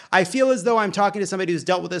to. I feel as though I'm talking to somebody who's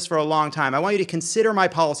dealt with this for a long time. I want you to consider my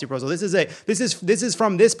policy proposal. This is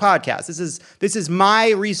from this podcast. This is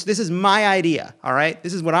my idea. All right.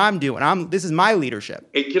 This is what I'm doing. This is my leadership.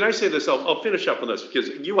 Hey, can I say this? I'll finish up on this because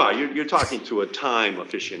you're talking to a time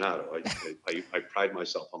aficionado. I pride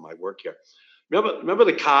myself on my work here. Remember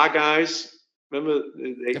the car guys? Remember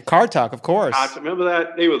Car Talk, of course. Remember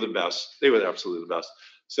that? They were the best. They were absolutely the best.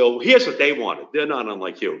 So here's what they wanted. They're not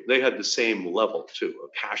unlike you. They had the same level too, a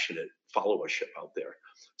passionate followership out there.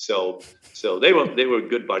 So they were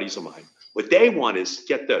good buddies of mine. What they want is,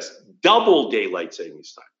 get this, double daylight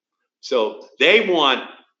savings time. So they want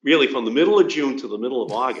really from the middle of June to the middle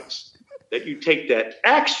of August that you take that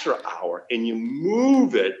extra hour and you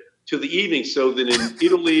move it to the evening, so that in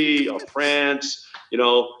Italy or France,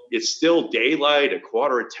 it's still daylight at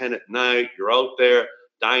 9:45 at night. You're out there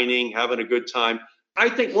dining, having a good time. I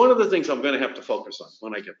think one of the things I'm going to have to focus on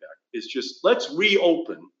when I get back is just let's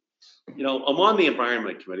reopen. I'm on the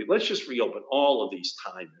Environment Committee. Let's just reopen all of these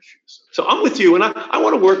time issues. So I'm with you, and I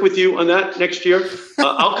want to work with you on that next year.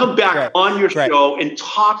 I'll come back on your show and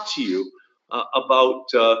talk to you about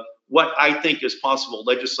what I think is possible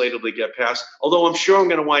legislatively get passed, although I'm sure I'm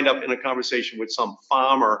going to wind up in a conversation with some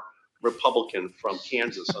farmer Republican from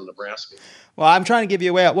Kansas or Nebraska. Well, I'm trying to give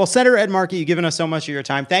you a way out. Well, Senator Ed Markey, you've given us so much of your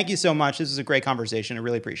time. Thank you so much. This was a great conversation. I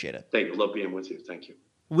really appreciate it. Thank you. Love being with you. Thank you.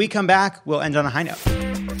 We come back. We'll end on a high note.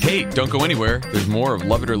 Hey, don't go anywhere. There's more of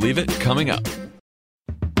Love It or Leave It coming up.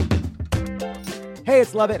 Hey,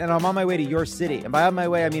 it's Love It, and I'm on my way to your city. And by on my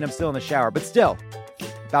way, I mean I'm still in the shower, but still,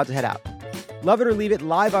 about to head out. Love It or Leave It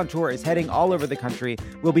live on tour is heading all over the country.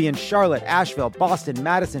 We'll be in Charlotte, Asheville, Boston,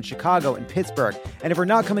 Madison, Chicago, and Pittsburgh. And if we're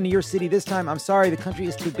not coming to your city this time, I'm sorry, the country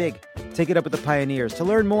is too big. Take it up with the Pioneers. To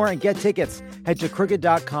learn more and get tickets, head to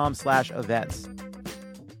crooked.com/events.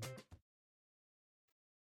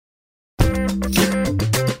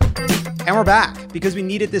 And we're back because we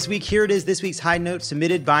need it this week. Here it is, this week's high note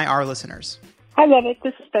submitted by our listeners. Hi, Love It.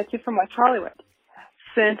 This is Betsy from West Hollywood.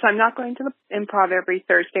 Since I'm not going to the Improv every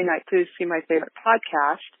Thursday night to see my favorite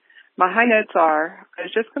podcast, my high notes are, I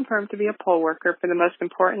was just confirmed to be a poll worker for the most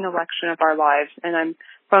important election of our lives, and I'm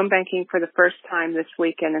phone banking for the first time this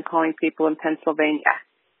weekend and calling people in Pennsylvania.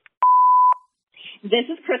 This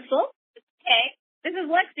is Crystal. Hey. This is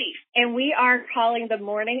Lexi, and we are calling the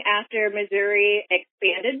morning after Missouri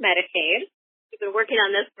expanded Medicaid. We've been working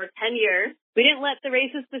on this for 10 years. We didn't let the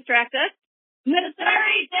racists distract us.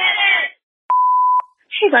 Missouri did it!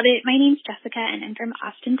 Hey, Love It. My name's Jessica, and I'm from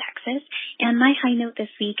Austin, Texas. And my high note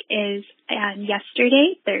this week is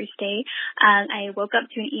yesterday, Thursday, I woke up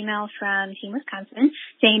to an email from Team Wisconsin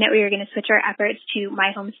saying that we were going to switch our efforts to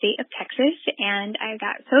my home state of Texas. And I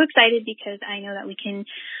got so excited because I know that we can,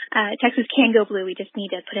 Texas can go blue. We just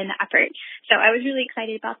need to put in the effort. So I was really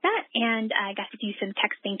excited about that. And I got to do some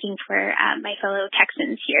text banking for my fellow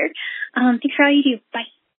Texans here. Thanks for all you do. Bye.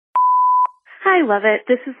 Hi, Love It.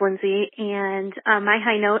 This is Lindsay, and my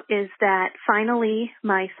high note is that finally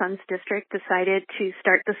my son's district decided to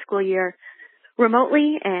start the school year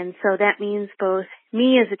remotely, and so that means both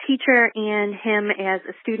me as a teacher and him as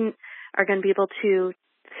a student are going to be able to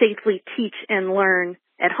safely teach and learn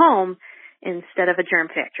at home instead of a germ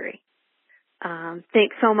factory.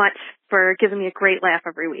 Thanks so much for giving me a great laugh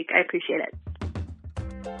every week. I appreciate it.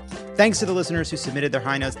 Thanks to the listeners who submitted their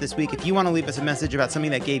high notes this week. If you want to leave us a message about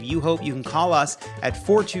something that gave you hope, you can call us at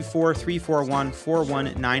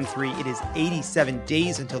 424-341-4193. It is 87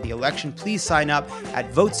 days until the election. Please sign up at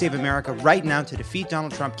Vote Save America right now to defeat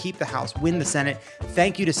Donald Trump, keep the House, win the Senate.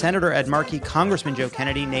 Thank you to Senator Ed Markey, Congressman Joe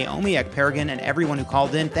Kennedy, Naomi Ekperigin, and everyone who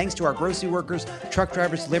called in. Thanks to our grocery workers, truck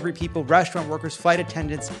drivers, delivery people, restaurant workers, flight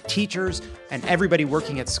attendants, teachers, and everybody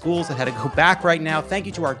working at schools that had to go back right now. Thank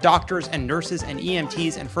you to our doctors and nurses and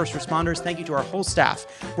EMTs and first responders. Thank you to our whole staff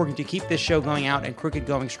working to keep this show going out and Crooked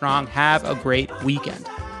going strong. Have a great weekend.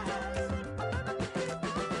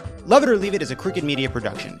 Love It or Leave It is a Crooked Media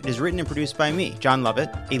production. It is written and produced by me, John Lovett,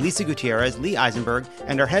 Elisa Gutierrez, Lee Eisenberg,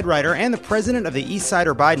 and our head writer and the president of the East Side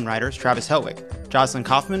or Biden writers, Travis Helwig. Jocelyn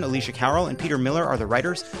Kaufman, Alicia Carroll, and Peter Miller are the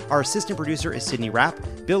writers. Our assistant producer is Sydney Rapp.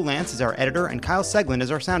 Bill Lance is our editor, and Kyle Seglin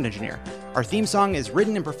is our sound engineer. Our theme song is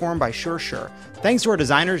written and performed by Sure Sure. Thanks to our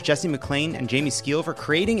designers, Jesse McLean and Jamie Skeel, for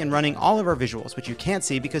creating and running all of our visuals, which you can't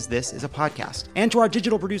see because this is a podcast. And to our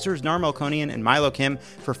digital producers, Nar Melkonian and Milo Kim,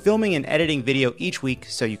 for filming and editing video each week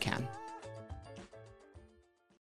so you can.